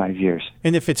thing. 2 to 5 years.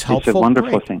 And if it's helpful, it's a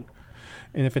wonderful great. thing.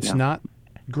 And if it's not,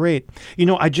 great. You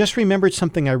know, I just remembered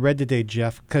something I read today,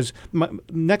 Jeff, because my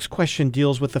next question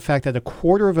deals with the fact that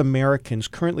 1/4 of Americans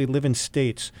currently live in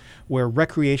states where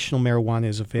recreational marijuana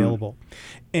is available.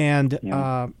 And,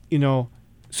 you know,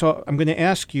 so I'm going to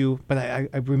ask you, but I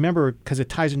remember, because it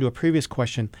ties into a previous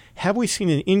question, have we seen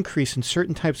an increase in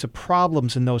certain types of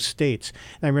problems in those states?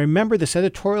 And I remember this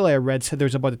editorial I read said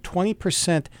there's about a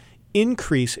 20%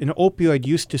 increase in opioid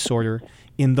use disorder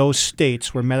in those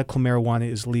states where medical marijuana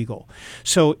is legal.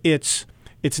 So it's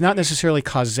not necessarily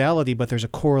causality, but there's a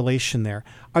correlation there.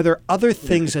 Are there other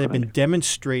things that have been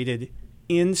demonstrated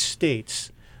in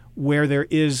states where there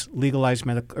is legalized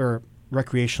medical or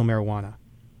recreational marijuana?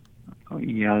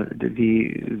 Yeah,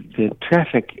 the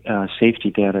traffic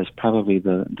safety data is probably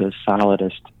the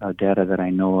solidest data that I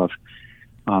know of,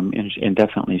 and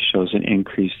definitely shows an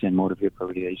increase in motor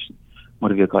vehicle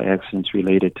accidents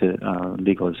related to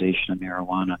legalization of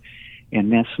marijuana.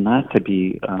 And that's not to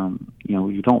be,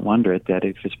 you don't wonder at that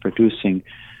if it's producing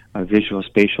visual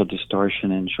spatial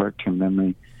distortion and short-term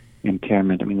memory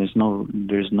impairment. I mean,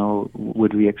 there's no.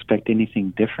 Would we expect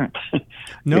anything different?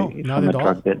 No, from not a at all.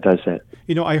 drug that does that.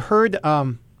 You know, I heard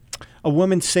a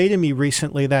woman say to me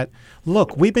recently that,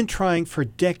 look, we've been trying for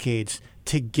decades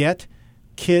to get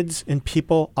kids and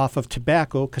people off of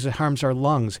tobacco because it harms our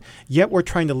lungs. Yet we're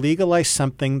trying to legalize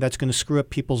something that's going to screw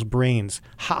up people's brains.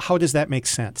 How does that make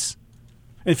sense?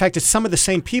 In fact, it's some of the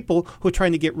same people who are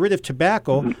trying to get rid of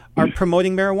tobacco are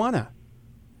promoting marijuana.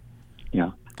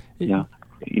 Yeah. You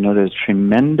know, there's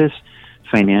tremendous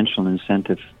financial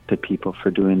incentive to people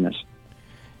for doing this.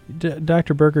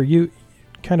 Dr. Berger, you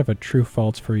kind of a true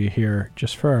false for you here,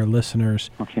 just for our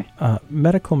listeners. Okay.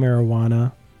 Medical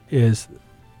marijuana is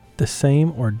the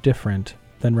same or different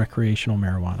than recreational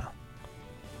marijuana?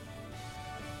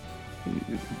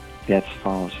 That's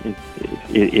false.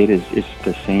 It is. It's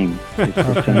the same. It's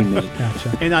the same as.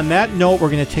 Gotcha. And on that note,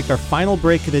 we're going to take our final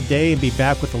break of the day and be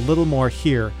back with a little more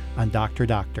here on Dr.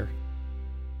 Doctor.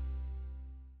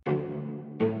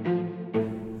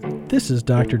 This is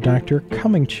Dr. Doctor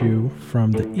coming to you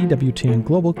from the EWTN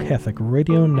Global Catholic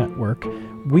Radio Network.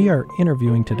 We are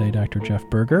interviewing today Dr. Jeff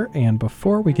Berger, and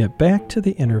before we get back to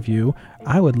the interview,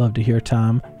 I would love to hear,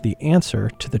 Tom, the answer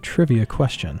to the trivia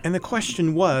question. And the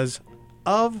question was,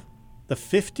 of the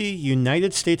 50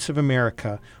 United States of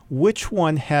America, which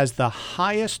one has the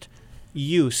highest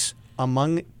use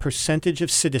among percentage of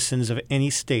citizens of any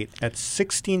state? At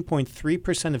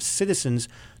 16.3% of citizens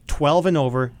 12 and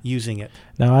over using it.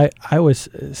 Now, I was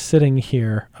sitting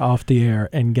here off the air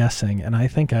and guessing, and I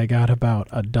think I got about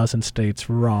a dozen states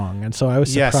wrong. And so I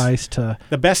was surprised to...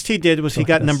 The best he did was he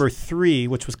got this. number 3,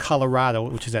 which was Colorado,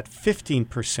 which is at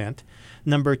 15%.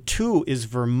 Number 2 is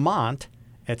Vermont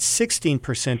at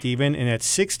 16% even, and at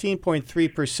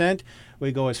 16.3%,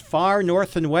 we go as far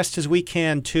north and west as we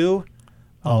can to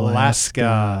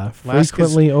Alaska.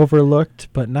 Frequently overlooked,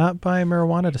 but not by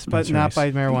marijuana dispensaries. But not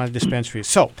by marijuana dispensaries.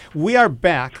 So we are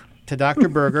back to Dr.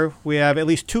 Berger. We have at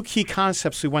least 2 key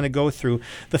concepts we want to go through.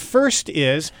 The first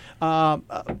is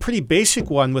a pretty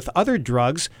basic one with other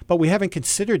drugs, but we haven't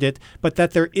considered it, but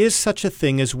that there is such a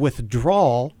thing as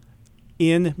withdrawal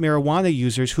in marijuana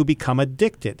users who become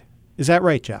addicted. Is that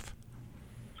right, Jeff?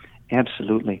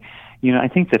 Absolutely. You know, I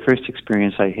think the first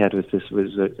experience I had with this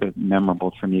was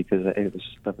memorable for me because it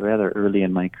was rather early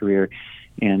in my career,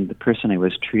 and the person I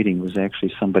was treating was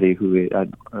actually somebody who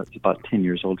was about 10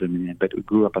 years older than me, but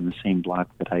grew up on the same block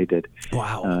that I did.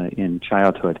 Wow. In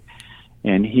childhood.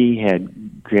 And he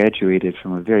had graduated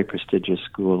from a very prestigious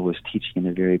school, was teaching in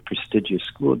a very prestigious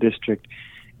school district,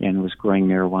 and was growing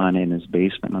marijuana in his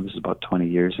basement. Now, this is about 20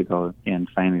 years ago, and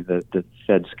finally the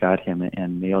feds got him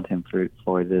and nailed him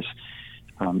for this.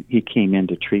 He came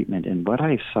into treatment, and what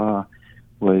I saw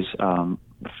was,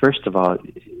 first of all,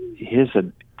 his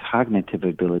cognitive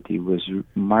ability was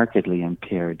markedly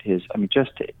impaired.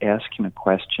 Just to ask him a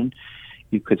question,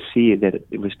 you could see that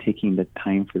it was taking the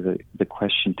time for the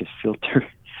question to filter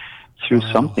through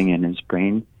something in his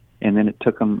brain, and then it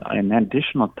took him an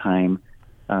additional time,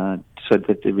 so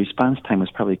that the response time was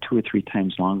probably 2 or 3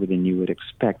 times longer than you would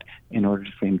expect in order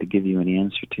for him to give you an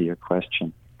answer to your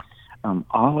question.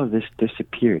 all of this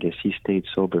disappeared as he stayed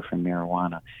sober from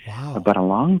marijuana. Wow. But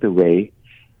along the way,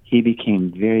 he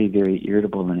became very, very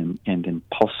irritable and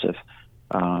impulsive,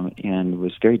 and it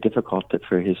was very difficult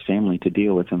for his family to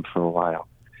deal with him for a while.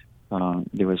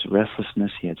 There was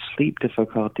restlessness. He had sleep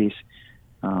difficulties,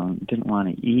 didn't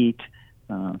want to eat,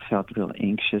 felt real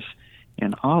anxious.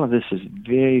 And all of this is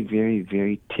very, very,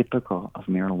 very typical of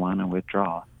marijuana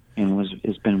withdrawal, and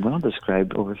has been well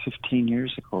described over 15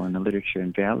 years ago in the literature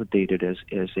and validated as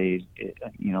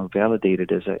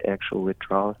an actual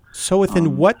withdrawal. So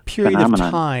within what period phenomenon.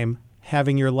 of time,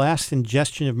 having your last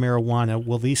ingestion of marijuana,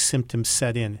 will these symptoms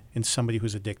set in somebody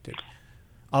who's addicted?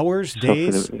 Hours,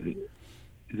 days? So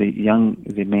for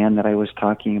the man that I was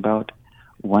talking about,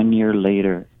 1 year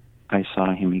later, I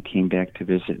saw him. He came back to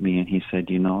visit me, and he said,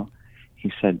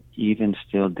 he said, even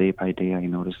still, day by day, I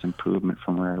noticed improvement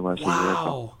from where I was a year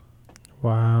ago.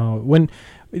 Wow. When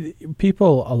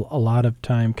people a lot of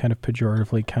time kind of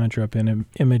pejoratively conjure up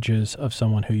images of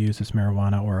someone who uses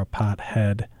marijuana or a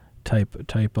pothead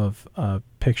type of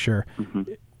picture,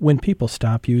 when people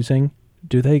stop using,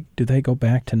 do they go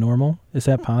back to normal? Is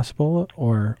that possible,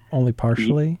 or only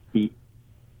partially?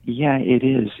 Yeah, it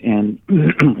is. And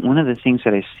one of the things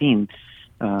that I've seen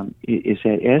is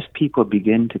that as people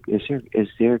begin to, as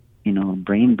their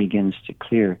brain begins to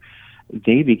clear,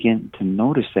 they begin to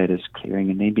notice that it's clearing,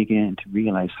 and they begin to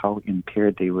realize how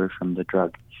impaired they were from the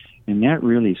drug. And that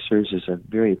really serves as a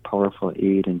very powerful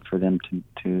aid and for them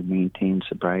to maintain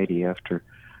sobriety after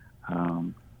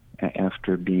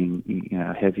being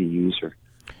a heavy user.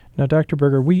 Now, Dr.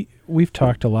 Berger, we've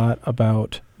talked a lot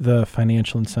about the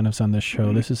financial incentives on this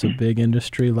show. This is a big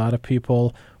industry. A lot of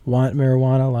people want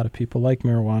marijuana. A lot of people like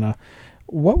marijuana.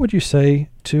 What would you say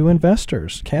to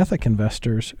investors, Catholic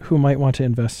investors, who might want to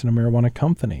invest in a marijuana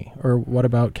company? Or what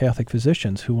about Catholic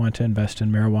physicians who want to invest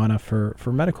in marijuana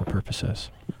for medical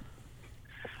purposes?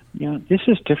 This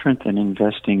is different than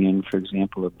investing in, for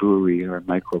example, a brewery or a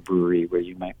microbrewery where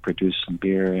you might produce some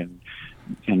beer, and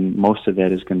most of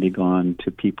that is going to be gone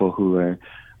to people who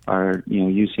are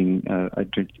using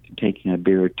taking a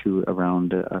beer or two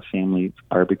around a family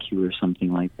barbecue or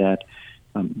something like that.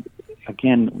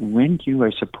 Again, when you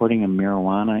are supporting a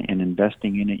marijuana and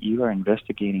investing in it, you are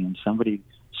investigating in somebody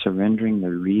surrendering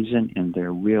their reason and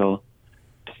their will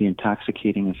to the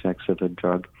intoxicating effects of a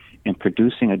drug and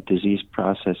producing a disease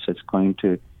process that's going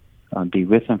to be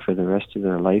with them for the rest of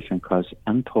their life and cause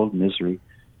untold misery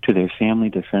to their family,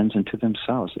 their friends, and to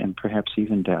themselves, and perhaps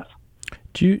even death.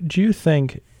 Do you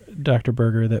think, Dr.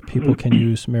 Berger, that people can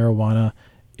use marijuana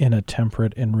in a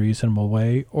temperate and reasonable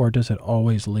way, or does it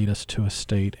always lead us to a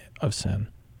state of sin?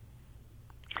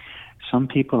 Some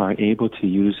people are able to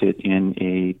use it in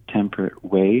a temperate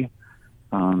way,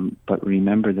 but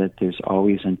remember that there's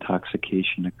always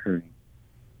intoxication occurring.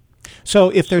 So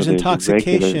if there's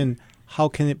intoxication, how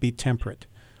can it be temperate?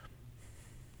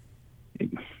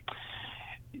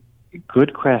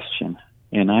 Good question.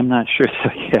 And I'm not sure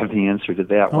that I have the answer to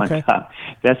that one.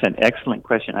 That's an excellent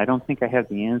question. I don't think I have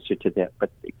the answer to that,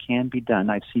 but it can be done.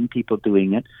 I've seen people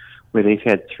doing it where they've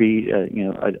had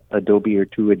Adobe or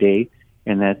two a day,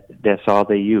 and that's all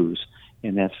they use.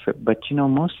 And but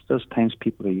most of those times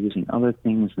people are using other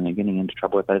things and they're getting into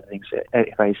trouble with other things.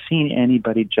 Have I seen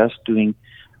anybody just doing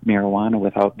marijuana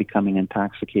without becoming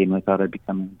intoxicated, without it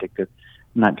becoming addictive?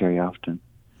 Not very often.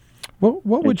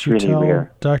 What would you tell,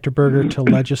 rare. Dr. Berger, to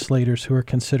legislators who are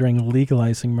considering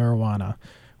legalizing marijuana?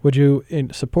 Would you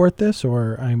support this,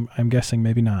 or I'm guessing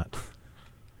maybe not?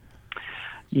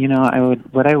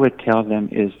 What I would tell them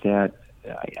is that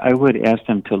I would ask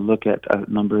them to look at a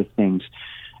number of things.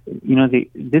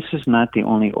 This is not the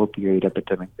only opioid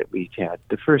epidemic that we've had.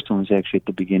 The first one was actually at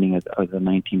the beginning of the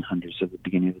 1900s, at the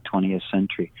beginning of the 20th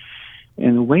century.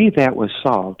 And the way that was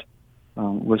solved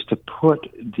was to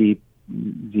put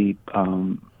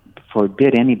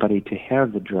forbid anybody to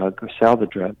have the drug or sell the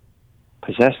drug,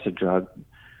 possess the drug,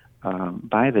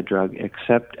 buy the drug,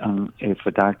 except if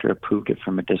a doctor approved it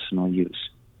for medicinal use.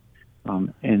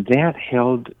 And that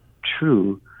held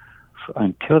true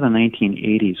until the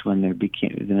 1980s, when there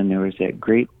was that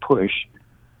great push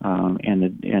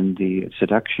and the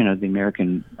seduction of the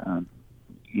American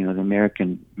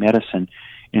medicine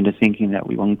into thinking that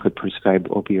one could prescribe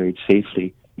opioids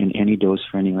safely in any dose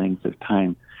for any length of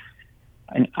time.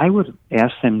 And I would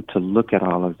ask them to look at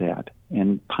all of that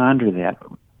and ponder that.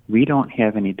 We don't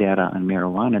have any data on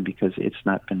marijuana because it's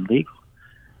not been legal.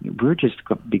 We're just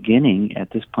beginning at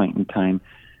this point in time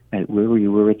at where we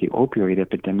were with the opioid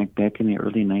epidemic back in the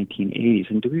early 1980s.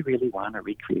 And do we really want to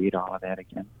recreate all of that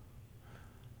again?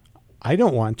 I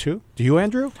don't want to. Do you,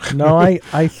 Andrew? No,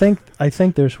 I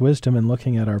think there's wisdom in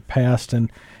looking at our past,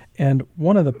 and And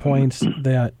one of the points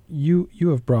that you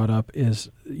have brought up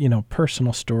is,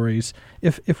 personal stories.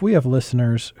 If we have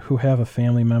listeners who have a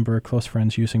family member or close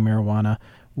friends using marijuana,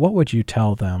 what would you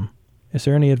tell them? Is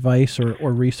there any advice or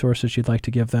resources you'd like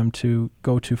to give them to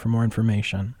go to for more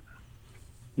information?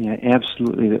 Yeah,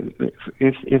 absolutely.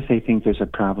 If they think there's a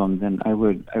problem, then I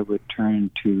would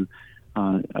turn to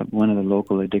one of the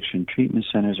local addiction treatment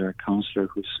centers or a counselor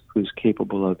who's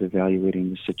capable of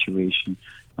evaluating the situation.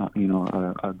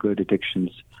 A good addictions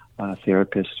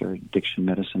therapist or addiction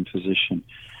medicine physician.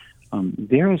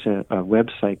 There is a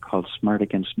website called Smart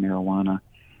Against Marijuana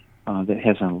that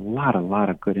has a lot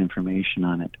of good information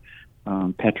on it.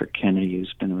 Patrick Kennedy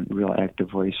has been a real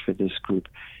active voice for this group,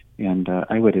 and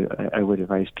I would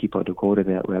advise people to go to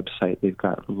that website. They've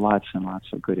got lots and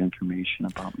lots of good information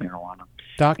about marijuana.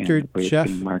 Dr. Jeff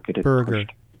Berger,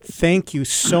 thank you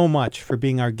so much for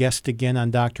being our guest again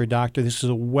on Dr. Doctor. This is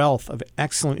a wealth of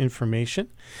excellent information.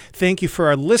 Thank you for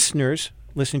our listeners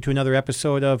listening to another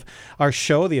episode of our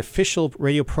show, the official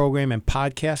radio program and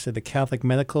podcast of the Catholic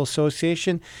Medical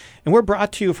Association. And we're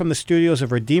brought to you from the studios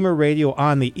of Redeemer Radio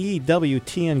on the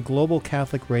EWTN Global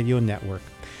Catholic Radio Network.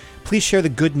 Please share the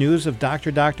good news of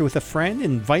Dr. Doctor with a friend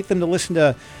and invite them to listen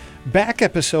to back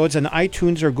episodes on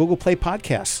iTunes or Google Play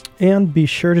Podcasts. And be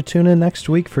sure to tune in next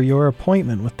week for your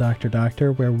appointment with Dr.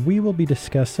 Doctor, where we will be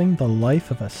discussing the life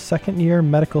of a second-year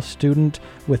medical student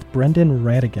with Brendan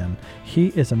Radigan. He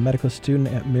is a medical student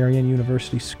at Marian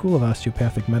University School of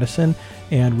Osteopathic Medicine,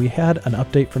 and we had an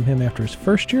update from him after his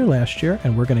first year last year,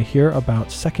 and we're going to hear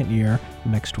about second year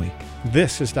next week.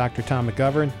 This is Dr. Tom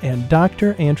McGovern and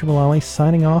Dr. Andrew Mullally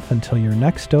signing off until your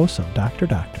next dose of Dr.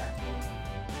 Doctor.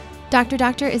 Dr.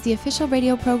 Doctor is the official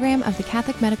radio program of the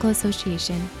Catholic Medical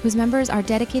Association, whose members are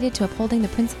dedicated to upholding the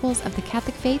principles of the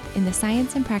Catholic faith in the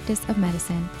science and practice of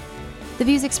medicine. The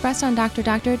views expressed on Dr.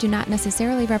 Doctor do not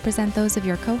necessarily represent those of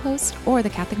your co-host or the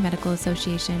Catholic Medical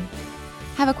Association.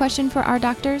 Have a question for our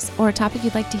doctors or a topic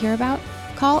you'd like to hear about?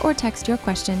 Call or text your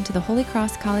question to the Holy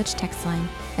Cross College text line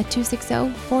at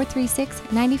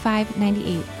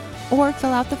 260-436-9598 or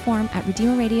fill out the form at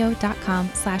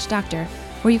redeemerradio.com/doctor,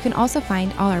 where you can also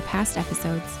find all our past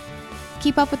episodes.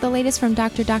 Keep up with the latest from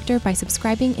Dr. Doctor by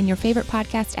subscribing in your favorite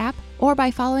podcast app or by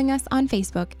following us on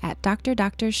Facebook at Dr.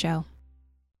 Doctor Show.